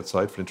you see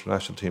outside for the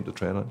international team to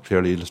train on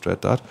clearly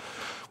illustrate that.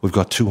 We've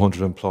got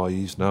 200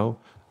 employees now,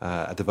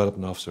 a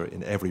development officer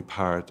in every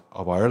part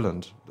of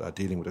Ireland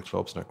dealing with the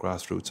clubs and at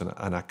grassroots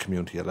and at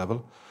community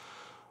level.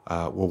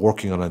 We're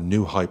working on a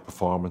new high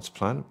performance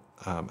plan,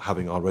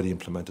 having already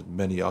implemented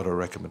many other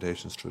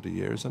recommendations through the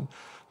years. And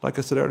like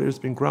I said earlier, there's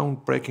been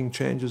groundbreaking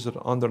changes at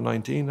under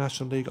 19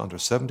 National League, under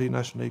 17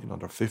 National League, and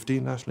under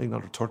 15 National League,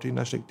 and under 13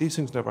 National League. These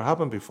things never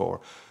happened before.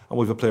 And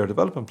we've a player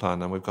development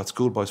plan, and we've got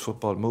schoolboys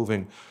football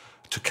moving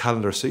to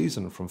calendar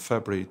season from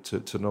February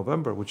to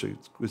November, which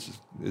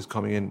is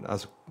coming in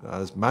as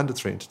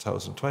mandatory in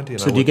 2020.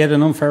 So do you get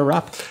an unfair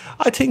rap?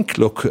 I think,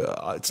 look,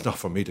 it's not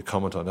for me to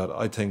comment on that.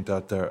 I think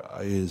that there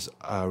is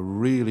a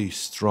really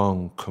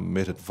strong,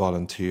 committed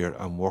volunteer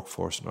and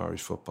workforce in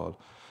Irish football.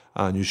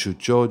 And you should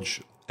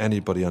judge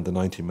anybody on the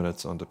 90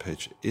 minutes on the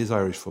pitch. Is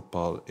Irish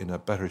football in a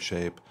better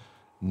shape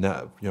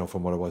now,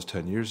 from what it was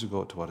 10 years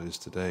ago to what it is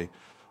today?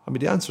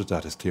 The answer to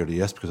that is clearly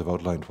yes, because I've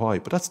outlined why.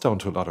 But that's down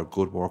to a lot of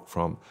good work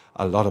from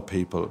a lot of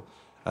people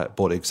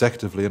both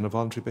executively and on a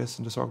voluntary basis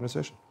in this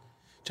organisation.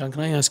 John,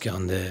 can I ask you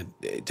on the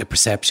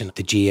perception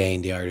the GA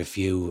and the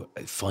RFU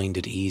find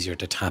it easier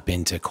to tap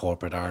into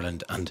corporate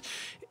Ireland, and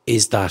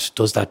does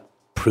that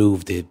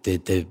prove the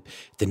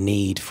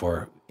need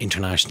for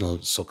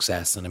international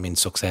success? And I mean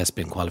success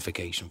being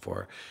qualification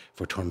for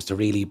terms to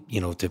really,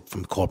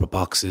 from corporate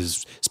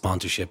boxes,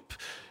 sponsorship,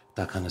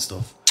 that kind of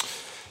stuff.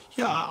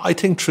 Yeah, I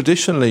think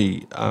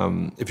traditionally,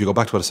 if you go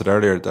back to what I said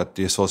earlier, that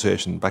the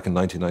association back in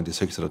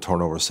 1996 had a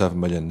turnover of 7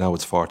 million, now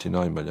it's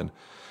 49 million.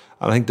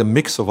 And I think the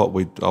mix of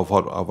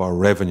our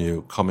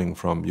revenue coming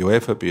from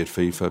UEFA, be it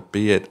FIFA,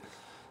 be it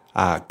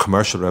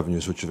commercial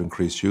revenues, which have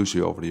increased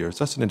hugely over the years,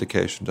 that's an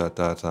indication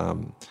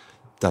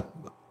that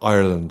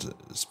Ireland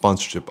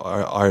sponsorship,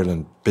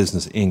 Ireland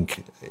Business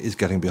Inc. is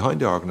getting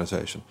behind the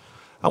organisation.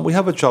 And we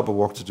have a job of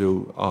work to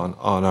do on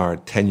our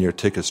 10-year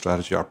ticket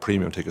strategy, our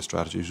premium ticket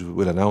strategy, which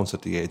we'll announce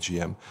at the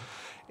AGM.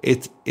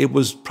 It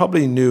was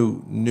probably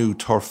new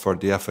turf for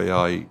the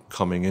FAI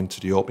coming into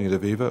the opening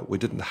of the Viva. We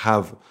didn't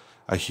have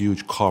a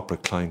huge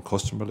corporate client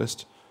customer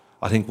list.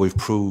 I think we've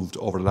proved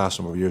over the last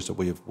number of years that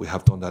we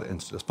have done that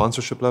into the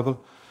sponsorship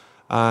level,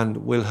 and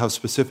we'll have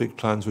specific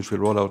plans which we'll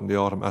roll out in the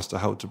autumn as to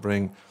how to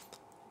bring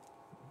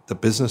the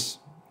business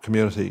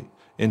community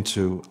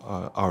into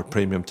our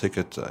premium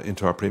ticket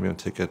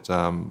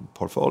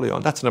portfolio,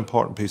 and that's an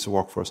important piece of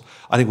work for us.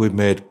 I think we've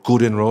made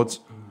good inroads,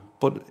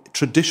 but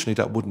traditionally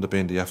that wouldn't have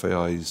been the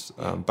FAI's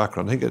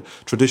background. I think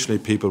traditionally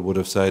people would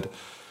have said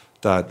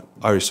that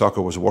Irish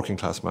soccer was a working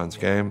class man's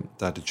game,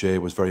 that the J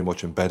was very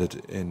much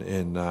embedded in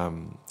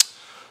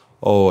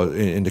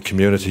the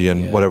community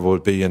and whatever it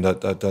would be, and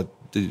that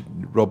the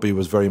rugby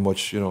was very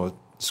much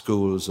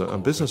schools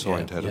and business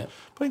oriented. Yeah.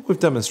 But I think we've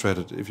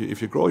demonstrated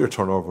if you grow your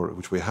turnover,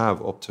 which we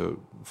have, up to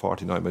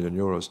 49 million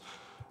euros,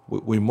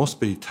 we must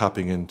be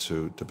tapping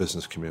into the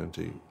business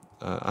community,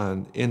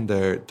 and in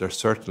there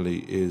certainly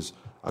is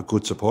a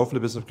good support for the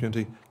business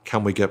community.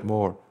 Can we get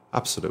more?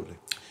 Absolutely.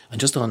 And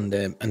just on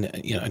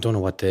I don't know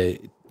what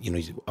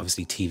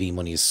obviously TV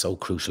money is so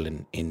crucial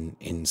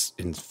in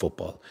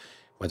football,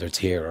 whether it's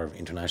here or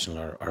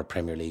international or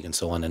Premier League and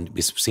so on. And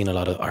we've seen a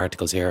lot of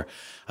articles here.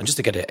 And just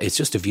to get it's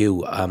just a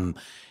view.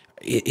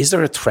 Is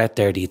there a threat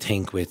there, do you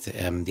think, with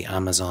the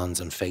Amazons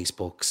and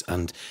Facebooks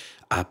and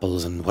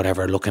Apples and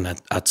whatever looking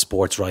at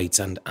sports rights?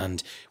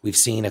 And we've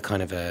seen a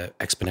kind of a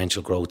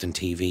exponential growth in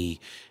TV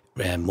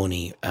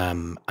money,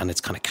 and it's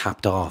kind of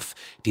capped off.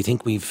 Do you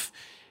think we've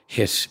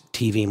hit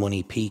TV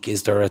money peak?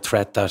 Is there a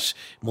threat that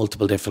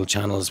multiple different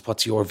channels?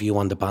 What's your view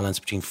on the balance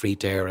between free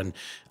to air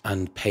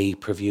and pay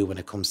per view when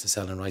it comes to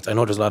selling rights? I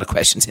know there's a lot of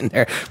questions in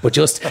there, but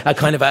just at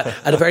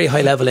a very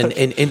high level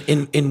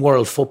in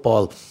world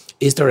football,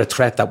 is there a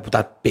threat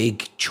that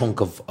big chunk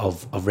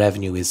of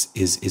revenue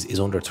is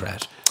under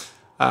threat?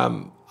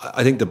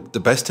 I think the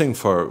best thing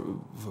for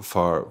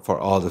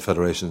all the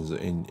federations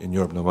in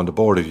Europe, and I'm on the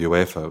board of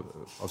UEFA,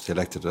 obviously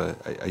elected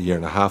a year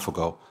and a half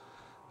ago.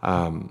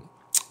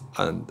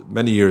 And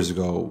many years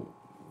ago,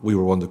 we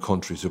were one of the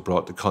countries who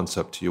brought the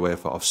concept to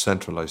UEFA of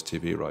centralised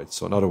TV rights.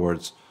 So in other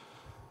words,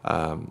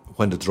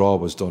 when the draw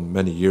was done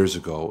many years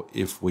ago,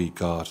 if we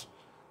got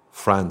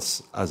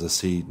France as a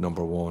seed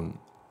number one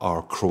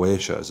or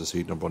Croatia as a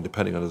seed number one,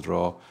 depending on the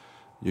draw,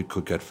 you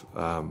could get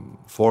 4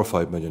 or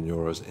 5 million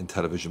euros in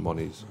television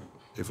monies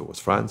if it was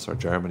France or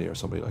Germany or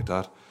somebody like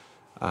that.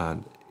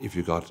 And if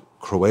you got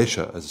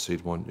Croatia as a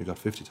seed one, you got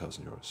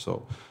 50,000 euros.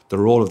 So the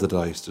roll of the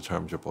dice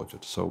determines your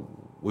budget. So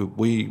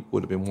we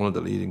would have been one of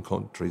the leading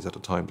countries at the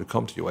time to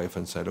come to UEFA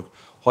and say, look,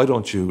 why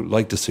don't you,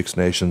 like the Six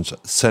Nations,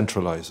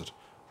 centralise it?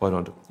 Why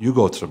don't you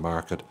go to the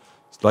market,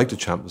 like the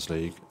Champions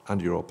League and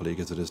the Europa League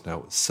as it is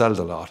now, sell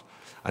the lot,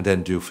 and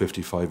then do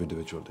 55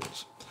 individual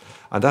deals.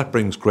 And that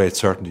brings great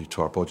certainty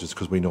to our budgets,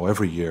 because we know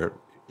every year,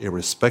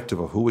 irrespective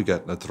of who we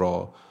get in a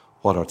draw,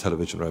 what our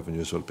television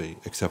revenues will be,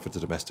 except for the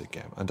domestic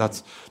game. And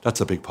that's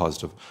a big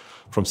positive.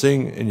 From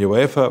seeing in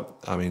UEFA,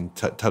 I mean,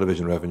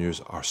 television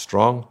revenues are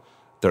strong.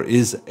 There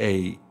is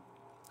a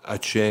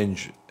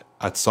change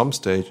at some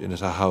stage in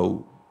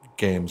how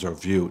games are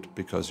viewed,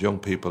 because young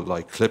people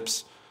like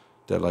clips,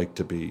 they like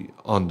to be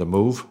on the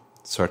move,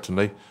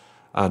 certainly.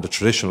 And the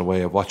traditional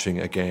way of watching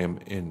a game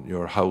in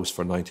your house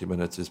for 90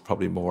 minutes is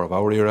probably more of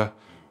our era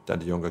than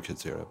the younger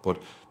kids' era.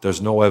 But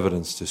there's no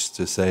evidence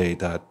to say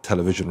that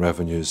television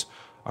revenues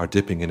are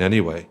dipping in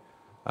any way.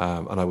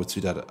 And I would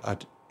see that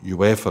at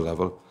UEFA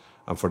level,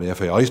 and from the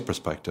FAI's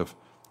perspective,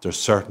 there's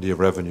certainty of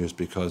revenues,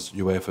 because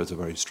UEFA is a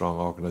very strong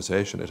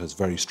organisation. It has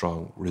very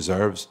strong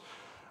reserves,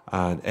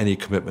 and any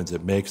commitments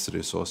it makes to the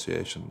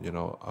association,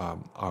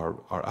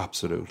 are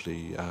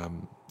absolutely,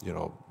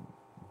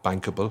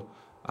 bankable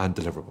and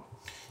deliverable.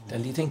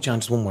 And do you think, John,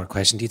 just one more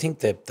question, do you think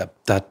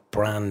that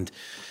brand,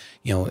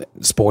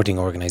 sporting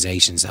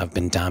organisations have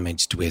been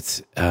damaged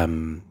with,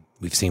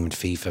 we've seen with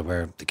FIFA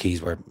where the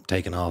keys were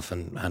taken off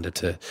and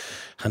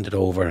handed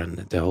over, and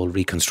the whole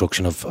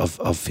reconstruction of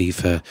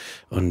FIFA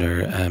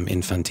under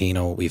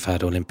Infantino. We've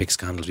had Olympic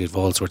scandals, we have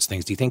all sorts of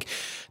things. Do you think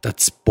that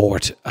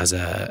sport as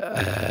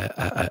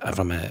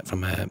from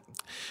a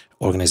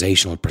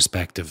organisational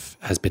perspective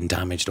has been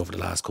damaged over the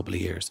last couple of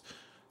years?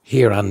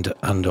 here and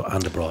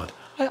abroad?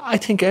 I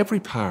think every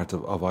part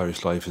of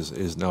Irish life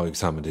is now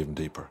examined even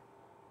deeper.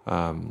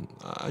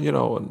 You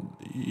know, and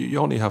you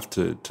only have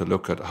to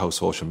look at how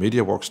social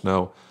media works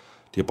now.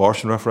 The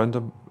abortion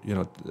referendum, you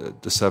know,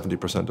 the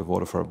 70% of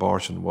voted for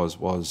abortion was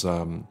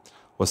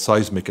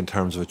seismic in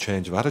terms of a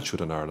change of attitude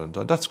in Ireland,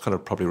 and that's kind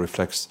of probably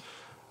reflects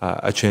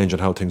a change in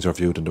how things are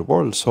viewed in the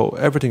world. So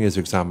everything is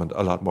examined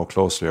a lot more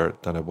closely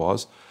than it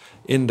was.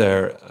 In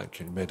there,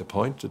 you made the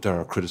point that there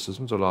are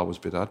criticisms, there'll always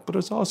be that, but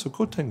there's also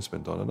good things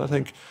been done, and I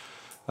think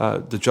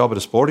the job of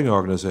the sporting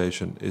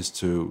organisation is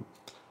to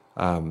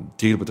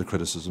deal with the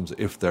criticisms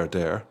if they're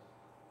there,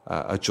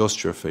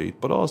 adjust your feet,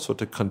 but also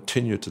to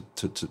continue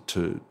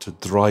to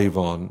drive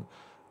on,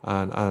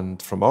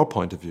 and from our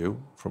point of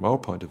view,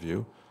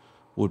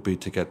 would be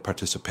to get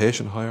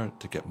participation higher,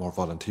 to get more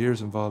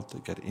volunteers involved, to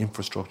get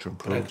infrastructure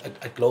improved.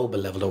 At global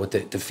level, though, with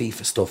the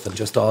FIFA stuff and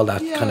just all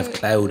that kind of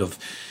cloud of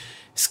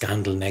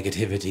scandal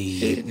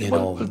negativity,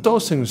 well,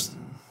 those things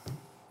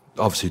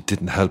obviously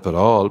didn't help at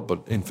all,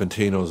 but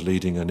Infantino's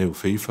leading a new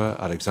FIFA,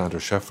 Alexander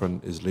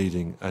Shevrin is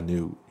leading a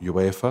new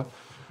UEFA,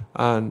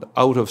 and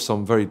out of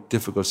some very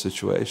difficult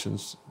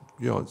situations,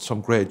 you know, some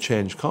great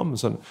change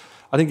comes, and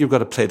I think you've got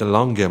to play the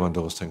long game on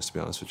those things, to be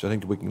honest with you. I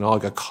think we can all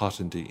get caught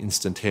in the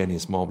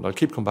instantaneous moment. I'll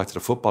keep coming back to the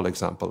football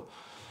example,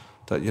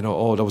 that, you know,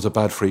 oh, that was a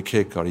bad free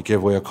kick, or he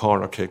gave away a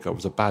corner kick, or it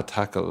was a bad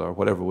tackle, or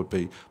whatever it would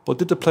be. But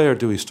did the player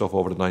do his stuff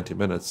over the 90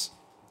 minutes?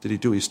 Did he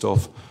do his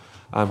stuff?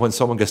 And when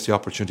someone gets the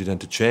opportunity then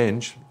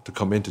to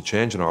come in to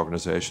change an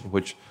organisation,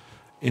 which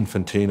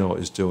Infantino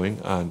is doing,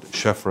 and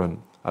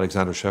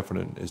Alexander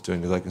Shevrin is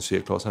doing, as I can see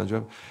at close hands,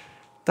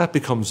 that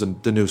becomes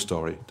the new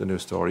story.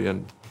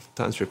 And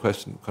to answer your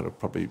question, kind of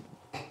probably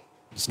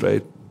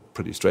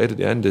pretty straight at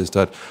the end, is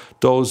that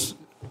those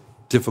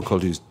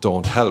difficulties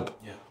don't help,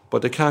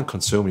 but they can't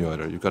consume you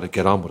either. You've got to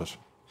get on with it.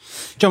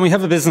 John, we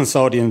have a business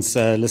audience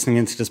listening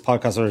into this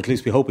podcast, or at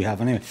least we hope we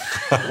have anyway.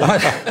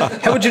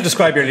 How would you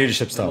describe your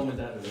leadership style?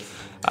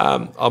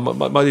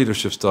 My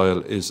leadership style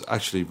is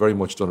actually very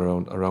much done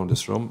around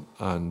this room,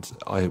 and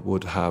I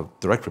would have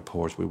direct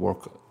reports. We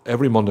work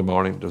every Monday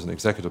morning. There's an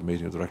executive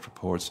meeting of direct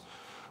reports.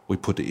 We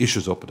put the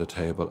issues up at the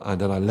table,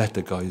 and then I let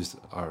the guys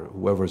or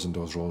whoever's in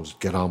those roles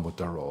get on with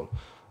their role.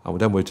 And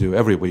then we do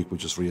every week. We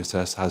just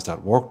reassess: has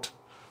that worked?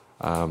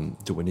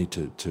 Do we need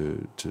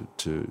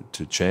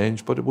to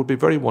change? But it would be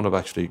very one of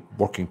actually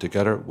working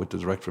together with the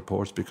direct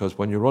reports, because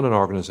when you run an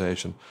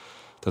organisation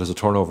that has a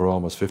turnover of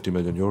almost 50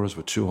 million euros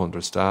with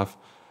 200 staff,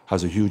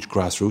 has a huge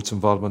grassroots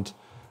involvement,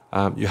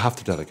 you have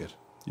to delegate.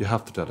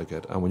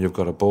 And when you've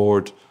got a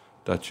board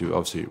that you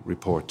obviously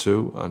report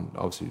to, and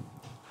obviously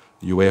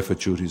UEFA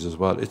duties as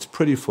well, it's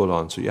pretty full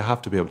on. So you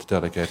have to be able to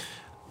delegate.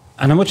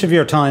 And how much of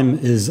your time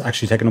is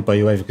actually taken up by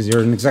UEFA? Because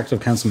you're an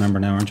executive council member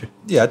now, aren't you?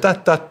 Yeah,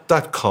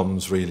 that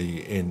comes really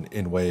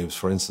in waves.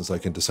 For instance,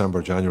 like in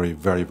December, January,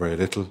 very, very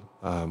little.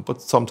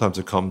 But sometimes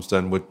it comes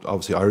then with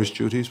obviously Irish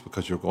duties,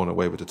 because you're going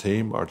away with the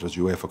team, or there's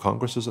UEFA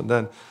congresses, and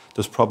then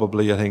there's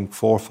probably, I think,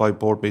 4 or 5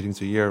 board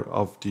meetings a year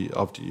of the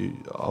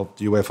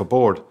UEFA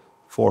board,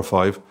 4 or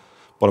 5.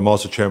 But I'm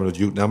also chairman of the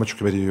Youth and Amateur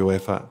Committee of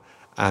UEFA,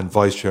 and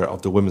vice chair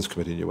of the Women's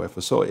Committee in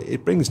UEFA. So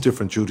it brings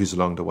different duties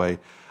along the way.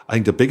 I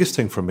think the biggest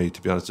thing for me,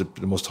 to be honest,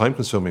 the most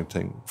time-consuming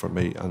thing for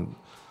me, and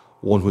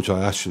one which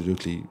I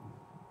absolutely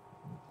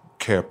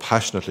care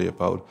passionately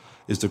about,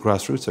 is the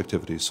grassroots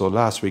activities. So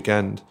last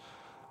weekend,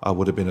 I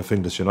would have been at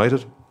Finglas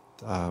United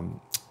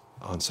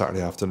on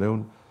Saturday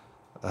afternoon.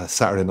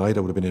 Saturday night, I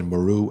would have been in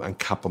Maru and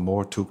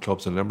Cappamore, 2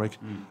 clubs in Limerick.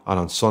 And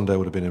on Sunday, I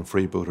would have been in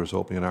Freebooters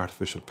opening an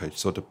artificial pitch.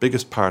 So the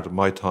biggest part of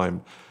my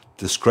time,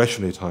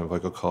 discretionary time, if I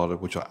could call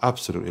it, which I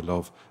absolutely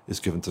love, is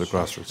given to the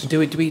grassroots.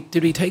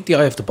 Did we take the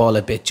eye off the ball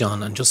a bit,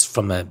 John? And just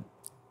from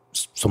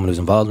someone who's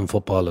involved in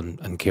football,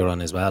 and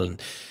Kieran as well,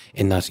 and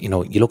in that, you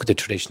know, you look at the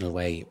traditional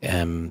way,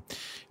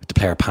 the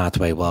player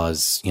pathway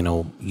was, you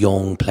know,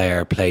 young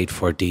player played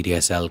for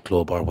DDSL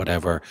club or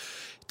whatever.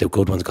 The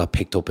good ones got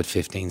picked up at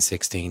 15,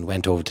 16,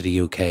 went over to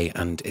the UK,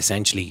 and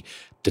essentially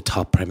the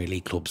top Premier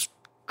League clubs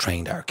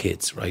trained our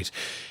kids, right?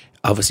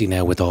 Obviously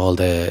now with all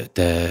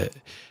the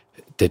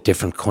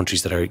different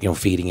countries that are, you know,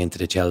 feeding into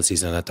the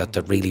Chelseas, and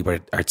that really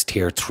are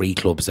tier 3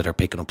 clubs that are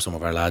picking up some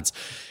of our lads.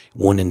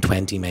 1 in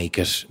 20 make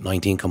it,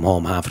 19 come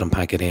home, half of them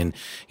pack it in.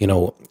 You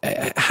know,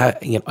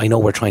 I know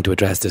we're trying to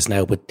address this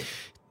now, but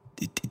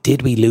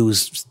did we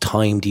lose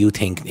time, do you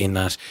think, in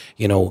that,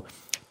 you know,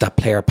 that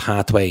player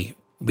pathway,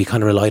 we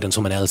kind of relied on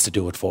someone else to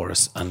do it for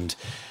us? And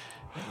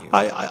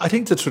I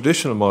think the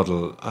traditional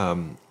model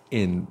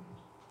in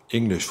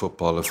English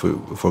football, if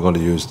we're going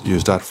to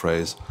use that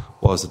phrase,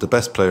 was that the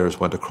best players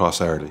went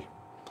across early.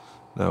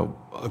 Now,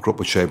 I grew up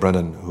with Shea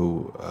Brennan,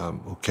 who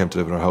came to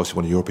live in our house. He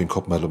won a European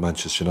Cup medal with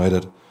Manchester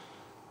United,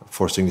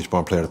 first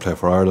English-born player to play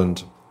for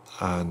Ireland,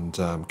 and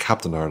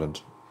captain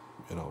Ireland.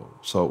 You know,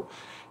 so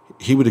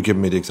he would have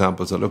given me the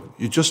examples that, look,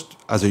 you just,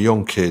 as a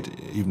young kid,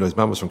 even though his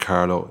man was from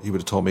Carlow, he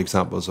would have told me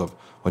examples of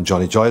when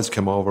Johnny Giles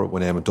came over,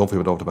 when Eamon Dunphy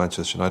went over to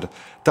Manchester United.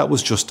 That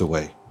was just the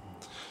way.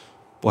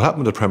 What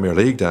happened in the Premier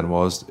League then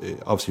was,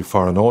 obviously,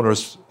 foreign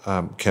owners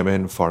came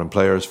in, foreign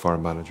players,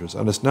 foreign managers,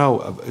 and it's now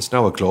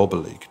a global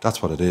league.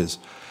 That's what it is.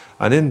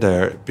 And in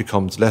there, it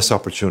becomes less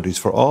opportunities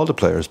for all the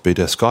players, be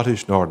they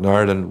Scottish, Northern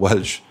Ireland,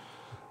 Welsh,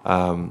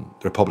 the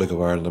Republic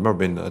of Ireland. I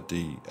remember being at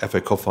the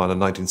FA Cup final in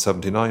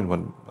 1979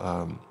 when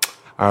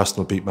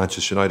Arsenal beat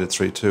Manchester United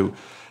 3-2.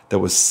 There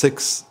was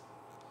 6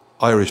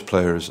 Irish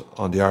players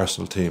on the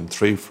Arsenal team,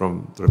 3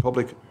 from the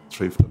Republic,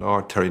 3 from the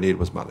North. Terry Neal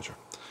was manager.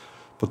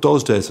 But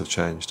those days have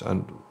changed,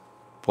 and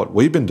what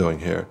we've been doing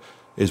here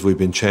is we've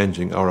been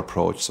changing our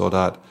approach so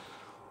that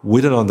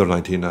with an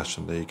under-19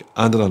 National League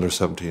and an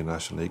under-17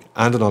 National League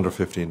and an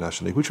under-15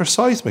 National League, which are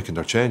seismic in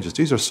their changes.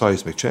 These are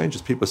seismic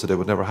changes. People said they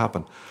would never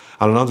happen.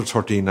 And an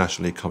under-13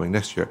 National League coming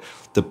next year.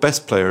 The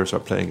best players are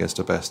playing against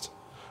the best.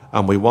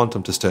 And we want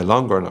them to stay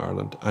longer in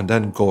Ireland and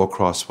then go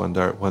across when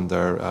they're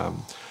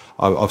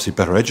obviously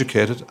better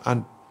educated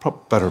and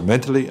better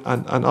mentally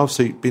and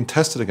obviously being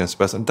tested against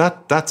the best. And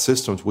that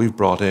systems we've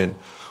brought in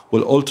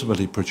will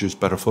ultimately produce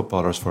better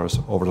footballers for us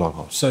over the long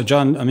haul. So,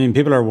 John, I mean,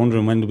 people are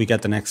wondering, when do we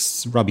get the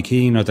next Robbie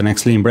Keane or the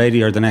next Liam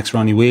Brady or the next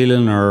Ronnie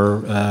Whelan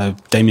or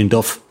Damien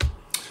Duff?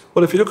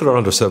 Well, if you look at our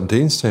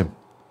under-17s team,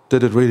 they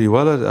did really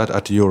well at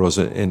the Euros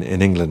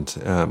in England.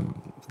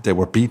 They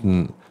were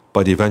beaten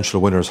by the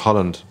eventual winners,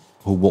 Holland,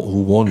 who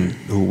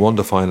won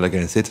the final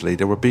against Italy.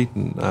 They were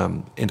beaten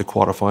in the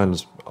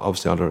quarterfinals,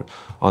 obviously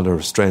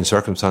under strange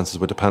circumstances,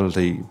 with the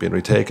penalty being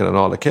retaken and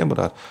all that came with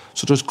that.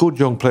 So there's good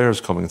young players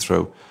coming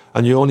through,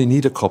 and you only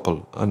need a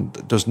couple. And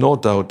there's no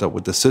doubt that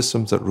with the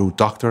systems that Ruth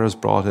Doctor has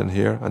brought in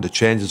here and the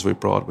changes we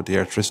brought with the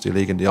Airtricity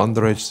League and the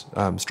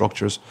underage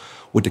structures,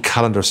 with the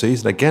calendar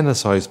season, again a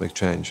seismic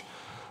change.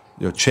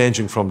 You know,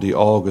 changing from the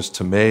August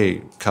to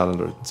May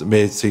calendar,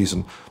 May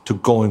season, to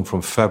going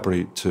from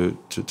February to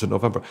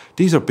November.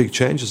 These are big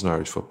changes in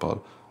Irish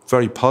football,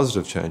 very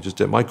positive changes.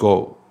 They might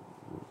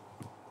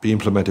be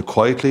implemented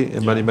quietly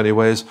in many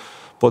ways,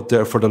 but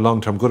they're for the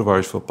long-term good of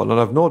Irish football.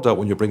 And I've no doubt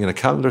when you bring in a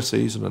calendar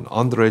season and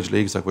underage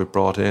leagues like we've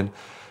brought in,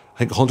 I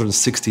think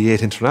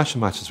 168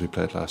 international matches we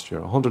played last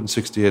year,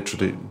 168.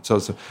 So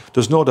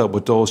there's no doubt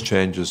with those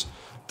changes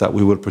that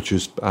we will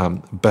produce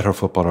better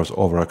footballers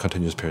over a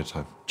continuous period of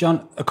time.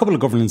 John, a couple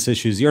of governance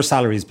issues. Your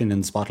salary has been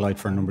in the spotlight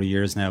for a number of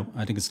years now.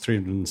 I think it's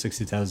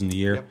 $360,000 a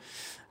year.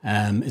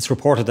 Yep. It's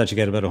reported that you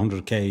get about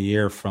 $100,000 a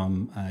year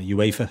from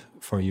UEFA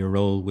for your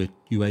role with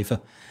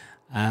UEFA.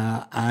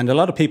 And a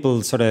lot of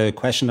people sort of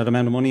question that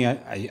amount of money.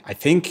 I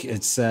think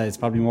it's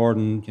probably more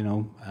than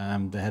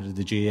the head of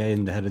the GA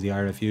and the head of the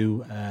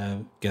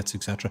RFU gets,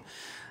 etc.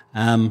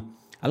 A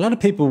lot of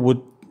people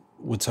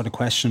would sort of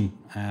question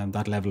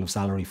that level of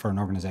salary for an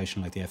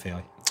organisation like the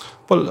FAI.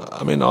 Well,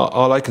 I mean,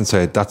 all I can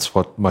say, that's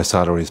what my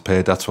salary is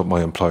paid. That's what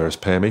my employers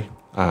pay me.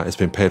 It's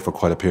been paid for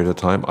quite a period of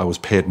time. I was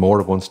paid more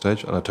at one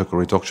stage and I took a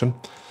reduction.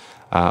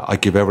 I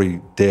give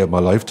every day of my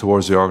life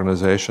towards the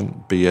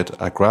organisation, be it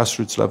at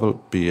grassroots level,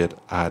 be it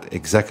at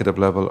executive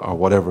level or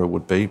whatever it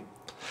would be.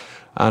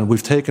 And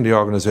we've taken the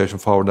organisation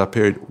forward in that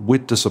period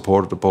with the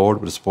support of the board,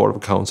 with the support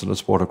of the council and the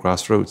support of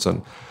grassroots.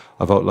 And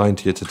I've outlined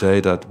to you today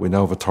that we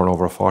now have a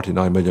turnover of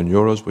 €49 million.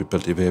 We've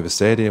built the Aveva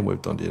Stadium,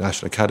 we've done the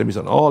National Academies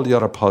and all the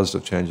other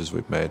positive changes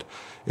we've made.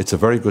 It's a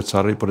very good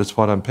salary, but it's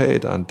what I'm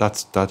paid, and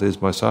that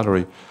is my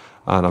salary.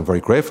 And I'm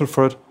very grateful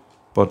for it.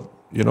 But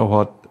you know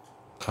what?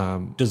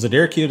 Does it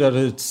irk you that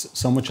it's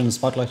so much in the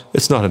spotlight?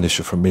 It's not an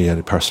issue for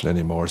me personally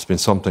anymore. It's been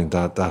something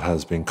that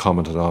has been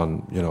commented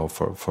on,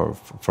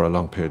 for a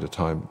long period of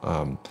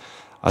time.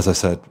 As I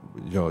said,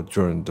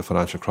 during the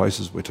financial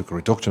crisis, we took a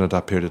reduction at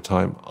that period of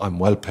time. I'm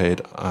well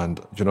paid, and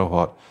you know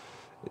what?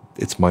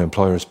 It's my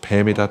employers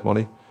pay me that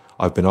money.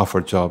 I've been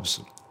offered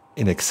jobs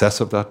in excess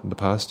of that in the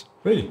past.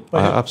 Really?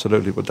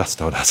 Absolutely, but that's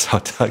not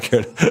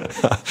accurate.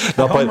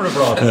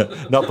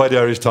 Not by the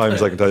Irish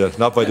Times, I can tell you.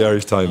 Not by the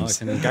Irish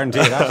Times. I can guarantee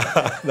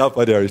that. Not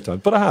by the Irish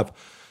Times, but I have.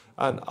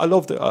 And I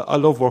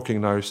love working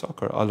in Irish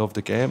soccer. I love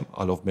the game.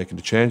 I love making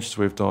the changes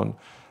we've done.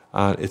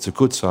 And it's a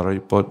good salary,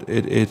 but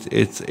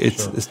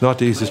it's not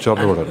the easiest job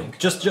in the world.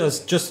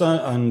 Just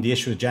on the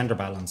issue of gender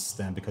balance,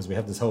 then, because we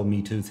have this whole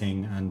Me Too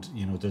thing, and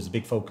there's a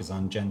big focus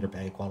on gender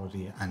pay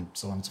equality and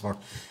so on and so forth.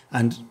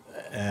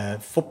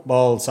 And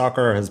football,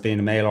 soccer has been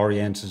a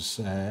male-oriented,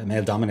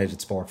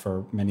 male-dominated sport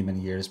for many, many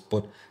years.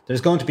 But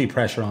there's going to be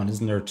pressure on,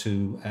 isn't there,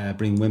 to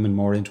bring women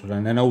more into it?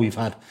 And I know we've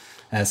had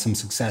some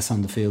success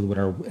on the field with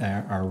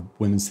our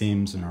women's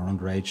teams and our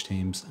underage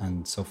teams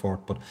and so forth.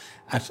 But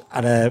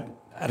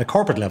at a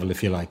corporate level,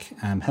 if you like,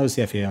 how is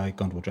the FAI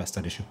going to address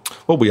that issue?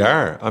 Well, we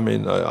are. I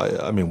mean,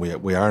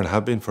 we are and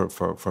have been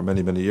for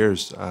many, many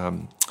years. I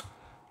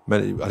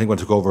think when I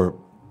took over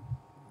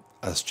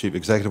as chief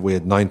executive, we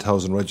had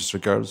 9,000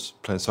 registered girls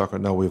playing soccer.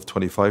 Now we have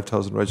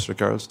 25,000 registered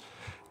girls.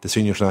 The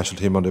senior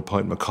international team under the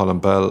appointment of Colin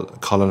Bell.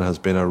 Colin has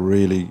been a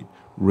really,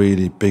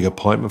 really big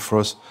appointment for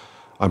us.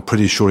 I'm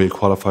pretty sure he'll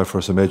qualify for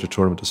us a major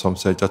tournament at some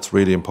stage. That's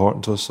really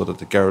important to us, so that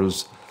the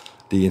girls,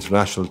 the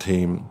international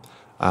team,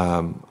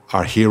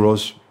 are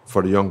heroes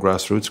for the young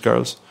grassroots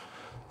girls.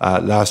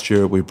 Last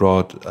year we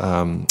brought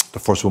the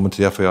first woman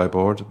to the FAI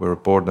board. We're a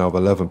board now of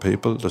 11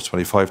 people. There's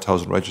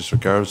 25,000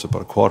 registered girls,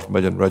 about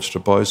 250,000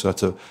 registered boys. So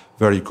that's a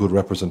very good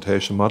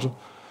representation model.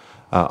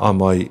 On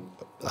my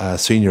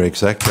senior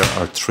exec,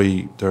 there are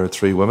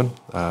three women: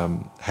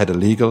 head of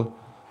legal,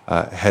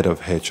 head of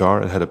HR,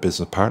 and head of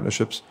business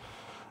partnerships.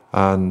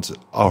 And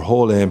our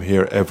whole aim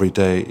here every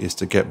day is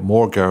to get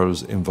more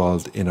girls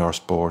involved in our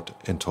sport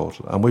in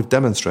total. And we've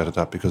demonstrated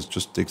that, because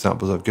just the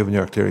examples I've given you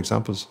are clear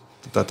examples.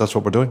 That's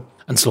what we're doing.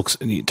 And so, look,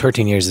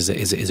 13 years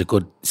is a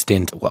good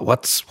stint.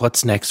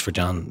 What's next for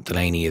John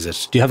Delaney? Is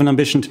it? Do you have an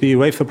ambition to be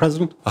UEFA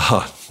president?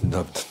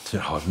 No,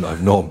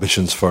 I've no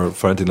ambitions for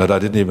anything like that. I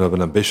didn't even have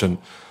an ambition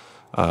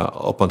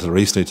up until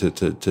recently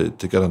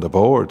to get on the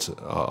board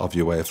of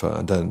UEFA.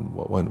 And then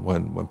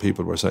when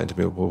people were saying to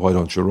me, well, why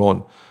don't you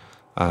run?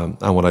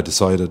 And when I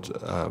decided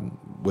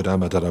with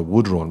Emma that I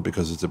would run,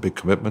 because it's a big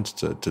commitment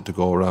to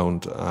go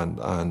around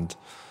and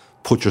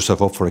put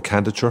yourself up for a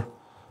candidature.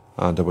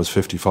 And there was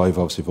 55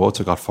 obviously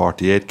votes. I got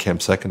 48, came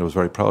second. I was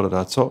very proud of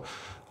that. So,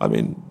 I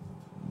mean,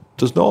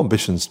 there's no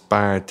ambitions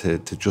barred to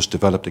just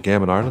develop the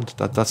game in Ireland.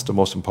 That's the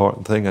most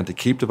important thing, and to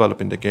keep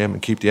developing the game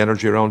and keep the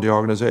energy around the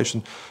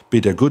organisation,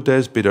 be there good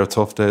days, be there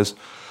tough days.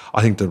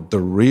 I think the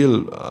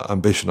real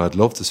ambition I'd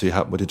love to see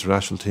happen with the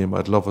international team,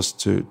 I'd love us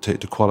to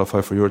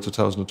qualify for Euro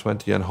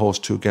 2020 and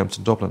host 2 games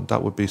in Dublin.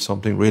 That would be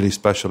something really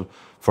special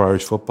for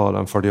Irish football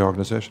and for the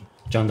organisation.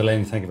 John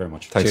Delaney, thank you very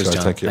much. Thanks, Cheers,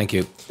 guys. John. Thank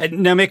you.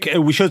 Now,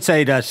 Mick, we should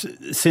say that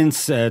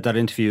since that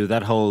interview,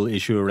 that whole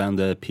issue around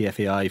the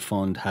PFAI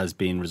fund has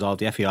been resolved.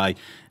 The FAI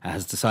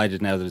has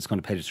decided now that it's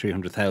going to pay the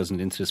 300,000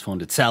 into this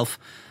fund itself.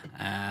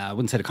 I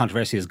wouldn't say the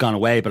controversy has gone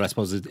away, but I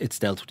suppose it's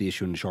dealt with the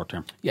issue in the short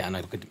term. Yeah, and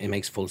it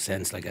makes full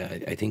sense. Like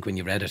I think when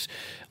you read it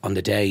on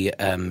the day,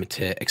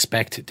 to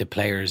expect the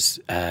Players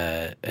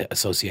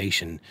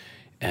Association,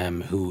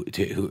 who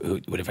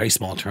with a very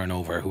small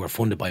turnover, who are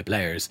funded by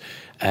players,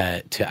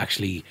 to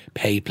actually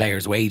pay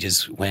players'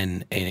 wages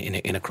when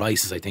in a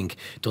crisis, I think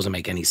doesn't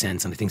make any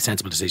sense. And I think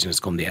sensible decisions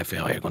come the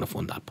FAI are going to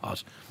fund that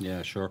pot.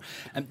 Yeah, sure.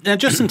 Now,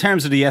 just in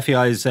terms of the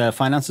FAI's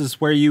finances,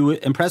 were you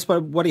impressed by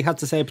what he had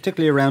to say,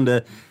 particularly around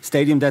the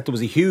stadium debt? There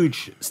was a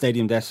huge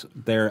stadium debt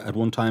there at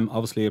one time,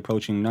 obviously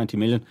approaching 90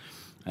 million.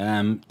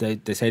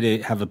 They say they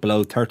have it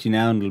below 30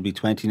 now, and it'll be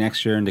 20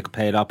 next year, and they could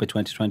pay it up by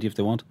 2020 if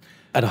they want.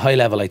 At a high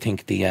level, I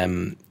think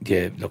the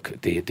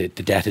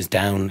debt is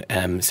down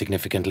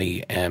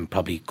significantly.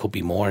 Probably could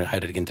be more. How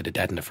did it get into the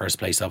debt in the first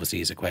place?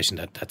 Obviously, is a question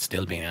that's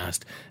still being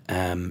asked.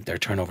 Their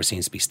turnover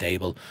seems to be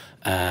stable,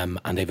 and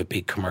they have a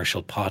big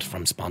commercial pot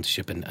from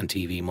sponsorship and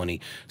TV money.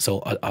 So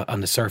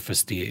on the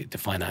surface, the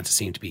finances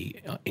seem to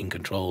be in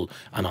control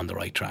and on the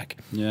right track.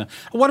 Yeah.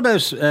 What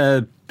about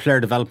player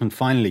development?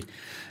 Finally.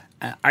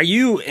 Are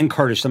you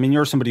encouraged? I mean,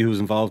 you're somebody who was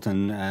involved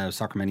in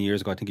soccer many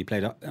years ago. I think you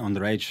played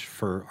underage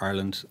for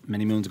Ireland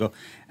many moons ago.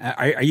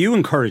 Are you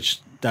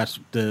encouraged that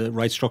the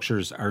right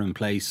structures are in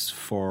place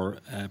for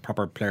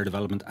proper player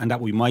development, and that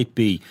we might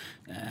be,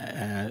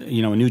 a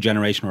new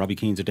generation, Robbie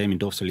Keanes or Damien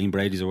Duffs or Liam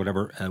Brady's or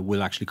whatever,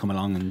 will actually come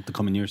along in the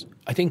coming years?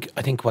 I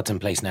think what's in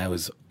place now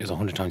is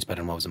 100 times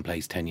better than what was in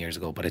place 10 years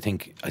ago. But I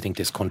think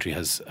this country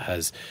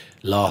has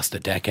lost a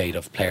decade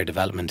of player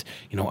development.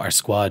 You know, our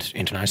squad,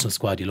 international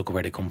squad, you look at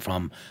where they come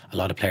from. A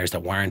lot of players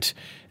that weren't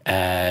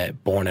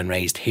born and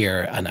raised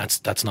here, and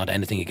that's not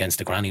anything against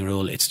the granny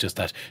rule. It's just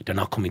that they're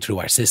not coming through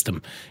our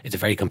system. It's a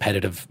very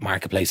competitive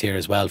marketplace here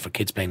as well for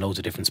kids playing loads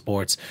of different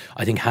sports.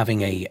 I think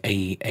having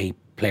a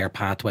player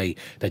pathway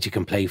that you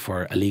can play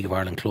for a League of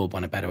Ireland club,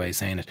 on a better way of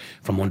saying it,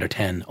 from under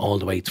 10 all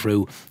the way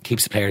through,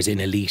 keeps the players in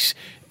elite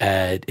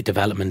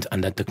development,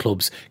 and that the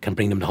clubs can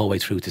bring them the whole way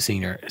through to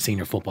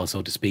senior football,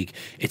 so to speak.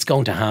 It's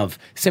going to have,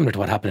 similar to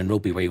what happened in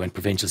rugby where you went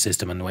provincial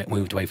system and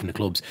moved away from the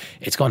clubs,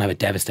 it's going to have a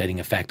devastating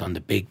effect on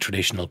the big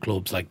traditional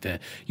clubs like the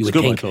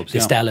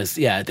Stellas,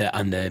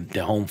 and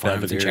the Home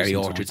Farms and Cherry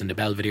Orchards and the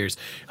Belvederes.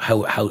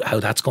 How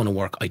that's going to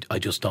work, I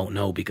just don't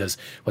know, because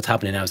what's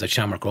happening now is that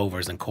Shamrock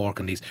Rovers and Cork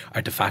and these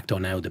are de facto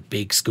now the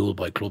big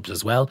schoolboy clubs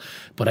as well.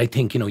 But I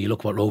think, you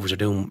look what Rovers are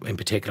doing in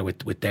particular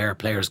with their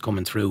players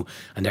coming through,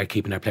 and they're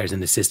keeping their players in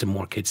the system,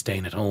 more kids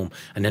staying at home,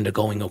 and then they're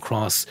going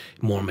across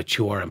more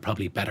mature and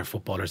probably better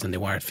footballers than they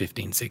were at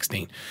 15,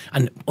 16.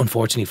 And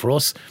unfortunately for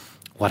us,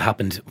 what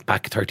happened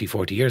back 30,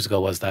 40 years ago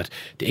was that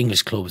the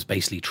English clubs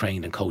basically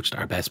trained and coached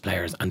our best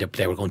players, and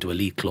they were going to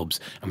elite clubs,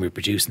 and we were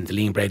producing the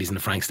Liam Brady's and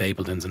the Frank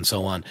Stapletons and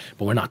so on,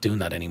 but we're not doing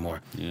that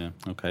anymore. Yeah,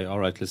 okay, all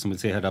right, listen, we'll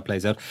see how that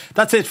plays out.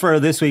 That's it for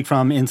this week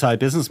from Inside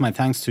Business. My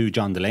thanks to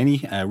John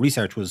Delaney.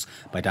 Research was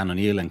by Dan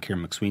O'Neill and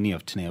Kieran McSweeney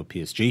of Teneo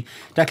PSG.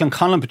 Declan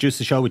Conlon produced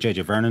the show with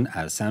JJ Vernon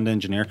as sound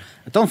engineer.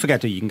 Don't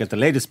forget that you can get the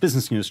latest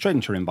business news straight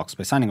into your inbox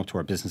by signing up to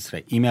our Business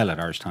Today email at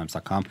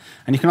irishtimes.com,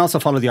 and you can also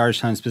follow the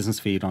Irish Times business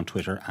feed on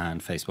Twitter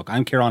and Facebook.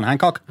 I'm Ciarán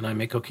Hancock. And I'm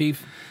Mick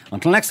O'Keefe.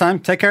 Until next time,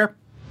 take care.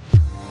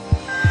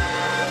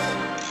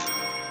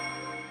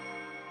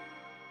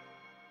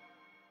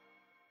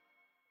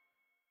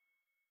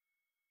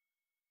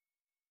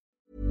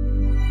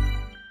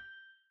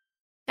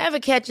 Ever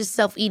catch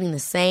yourself eating the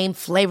same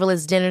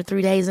flavorless dinner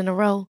 3 days in a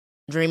row?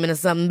 Dreaming of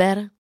something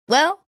better?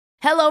 Well,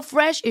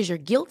 HelloFresh is your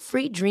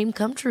guilt-free dream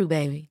come true,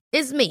 baby.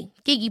 It's me,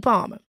 Keke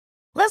Palmer.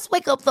 Let's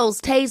wake up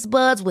those taste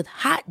buds with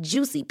hot,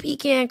 juicy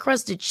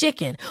pecan-crusted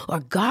chicken or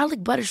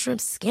garlic butter shrimp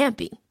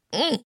scampi.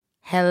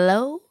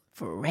 Hello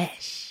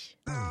Fresh.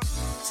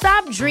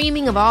 Stop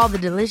dreaming of all the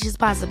delicious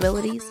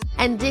possibilities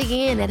and dig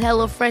in at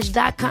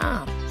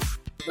HelloFresh.com.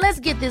 Let's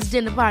get this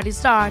dinner party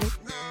started.